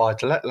lot of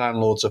buy-to-let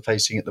landlords are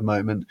facing at the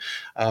moment,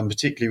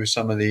 particularly with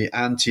some of the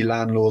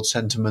anti-landlord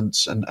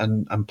sentiments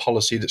and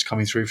policy that's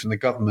coming through from the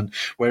government,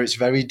 where it's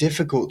very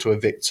difficult to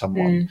evict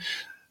someone.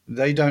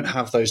 They don't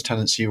have those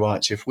tenancy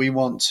rights. If we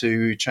want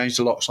to change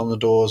the locks on the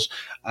doors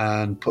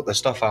and put their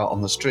stuff out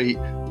on the street,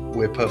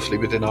 we're perfectly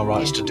within our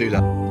rights to do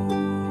that.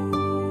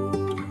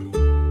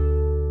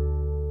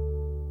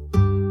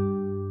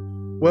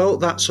 Well,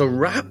 that's a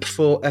wrap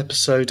for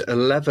episode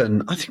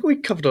 11. I think we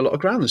covered a lot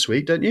of ground this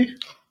week, don't you?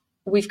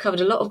 We've covered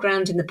a lot of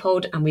ground in the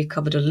pod, and we've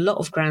covered a lot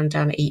of ground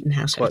down at Eaton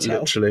House Hotel. Quite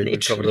literally. We've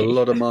covered a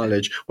lot of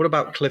mileage. What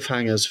about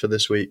cliffhangers for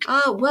this week?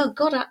 Oh, well,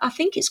 God, I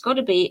think it's got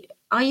to be,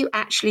 are you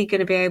actually going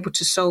to be able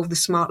to solve the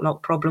smart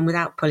lock problem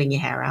without pulling your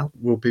hair out?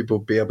 Will people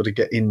be able to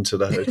get into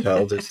the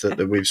hotel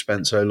that we've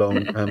spent so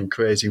long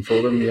creating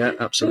for them? Yeah,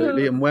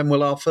 absolutely. And when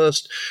will our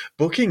first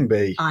booking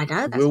be? I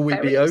know. That's will we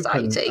be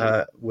open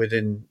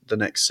within the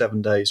next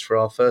 7 days for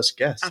our first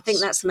guests? I think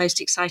that's the most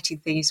exciting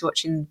thing, is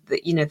watching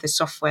the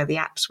software, the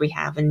apps we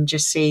have, and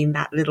just seeing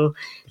that little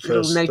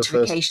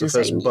notification the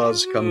first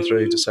buzz come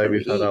through to say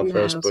we've had our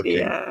first booking.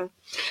 Yeah.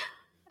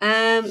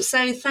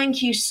 So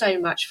thank you so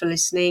much for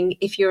listening.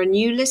 If you're a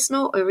new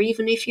listener, or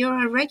even if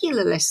you're a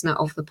regular listener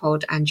of the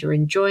pod and you're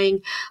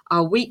enjoying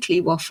our weekly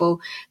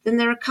waffle, then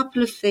there are a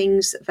couple of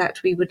things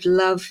that we would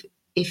love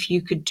if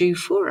you could do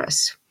for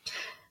us.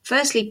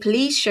 Firstly,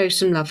 please show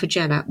some love for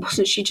Jenna.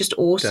 Wasn't she just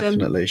awesome?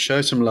 Definitely.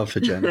 Show some love for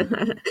Jenna.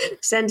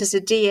 Send us a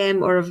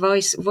DM or a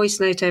voice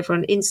note over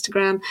on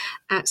Instagram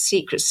at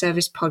Secret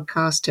Service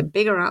Podcast to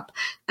big her up,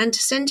 and to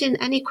send in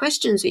any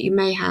questions that you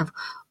may have,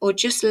 or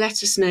just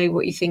let us know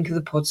what you think of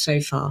the pod so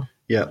far.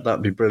 Yeah,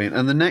 that'd be brilliant.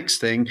 And the next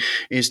thing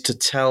is to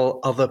tell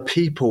other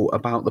people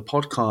about the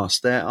podcast.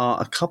 There are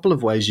a couple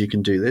of ways you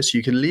can do this.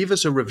 You can leave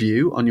us a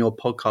review on your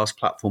podcast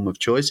platform of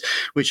choice,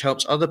 which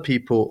helps other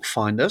people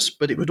find us.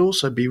 But it would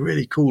also be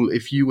really cool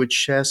if you would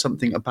share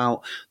something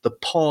about the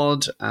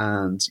pod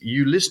and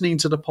you listening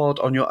to the pod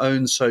on your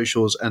own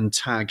socials, and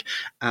tag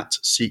at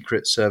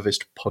Secret Service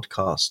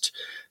Podcast.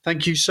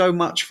 Thank you so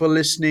much for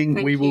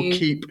listening. We will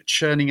keep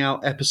churning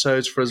out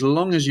episodes for as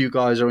long as you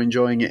guys are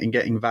enjoying it and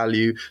getting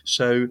value.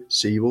 So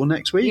see you all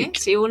next week. Yeah,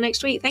 see you all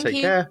next week. Thank you.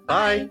 Take care.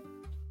 Bye.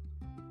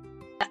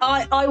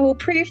 I will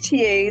prove to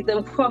you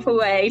the proper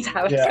way to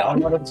have it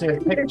gone. I want to see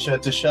a picture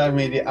to show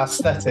me the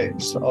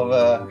aesthetics of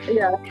a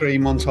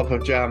cream on top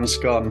of jam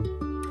scone.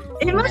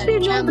 It must be a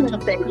German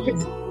thing,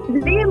 because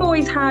Liam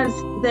always has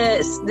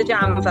the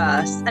jam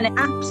first, and it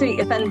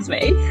absolutely offends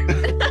me.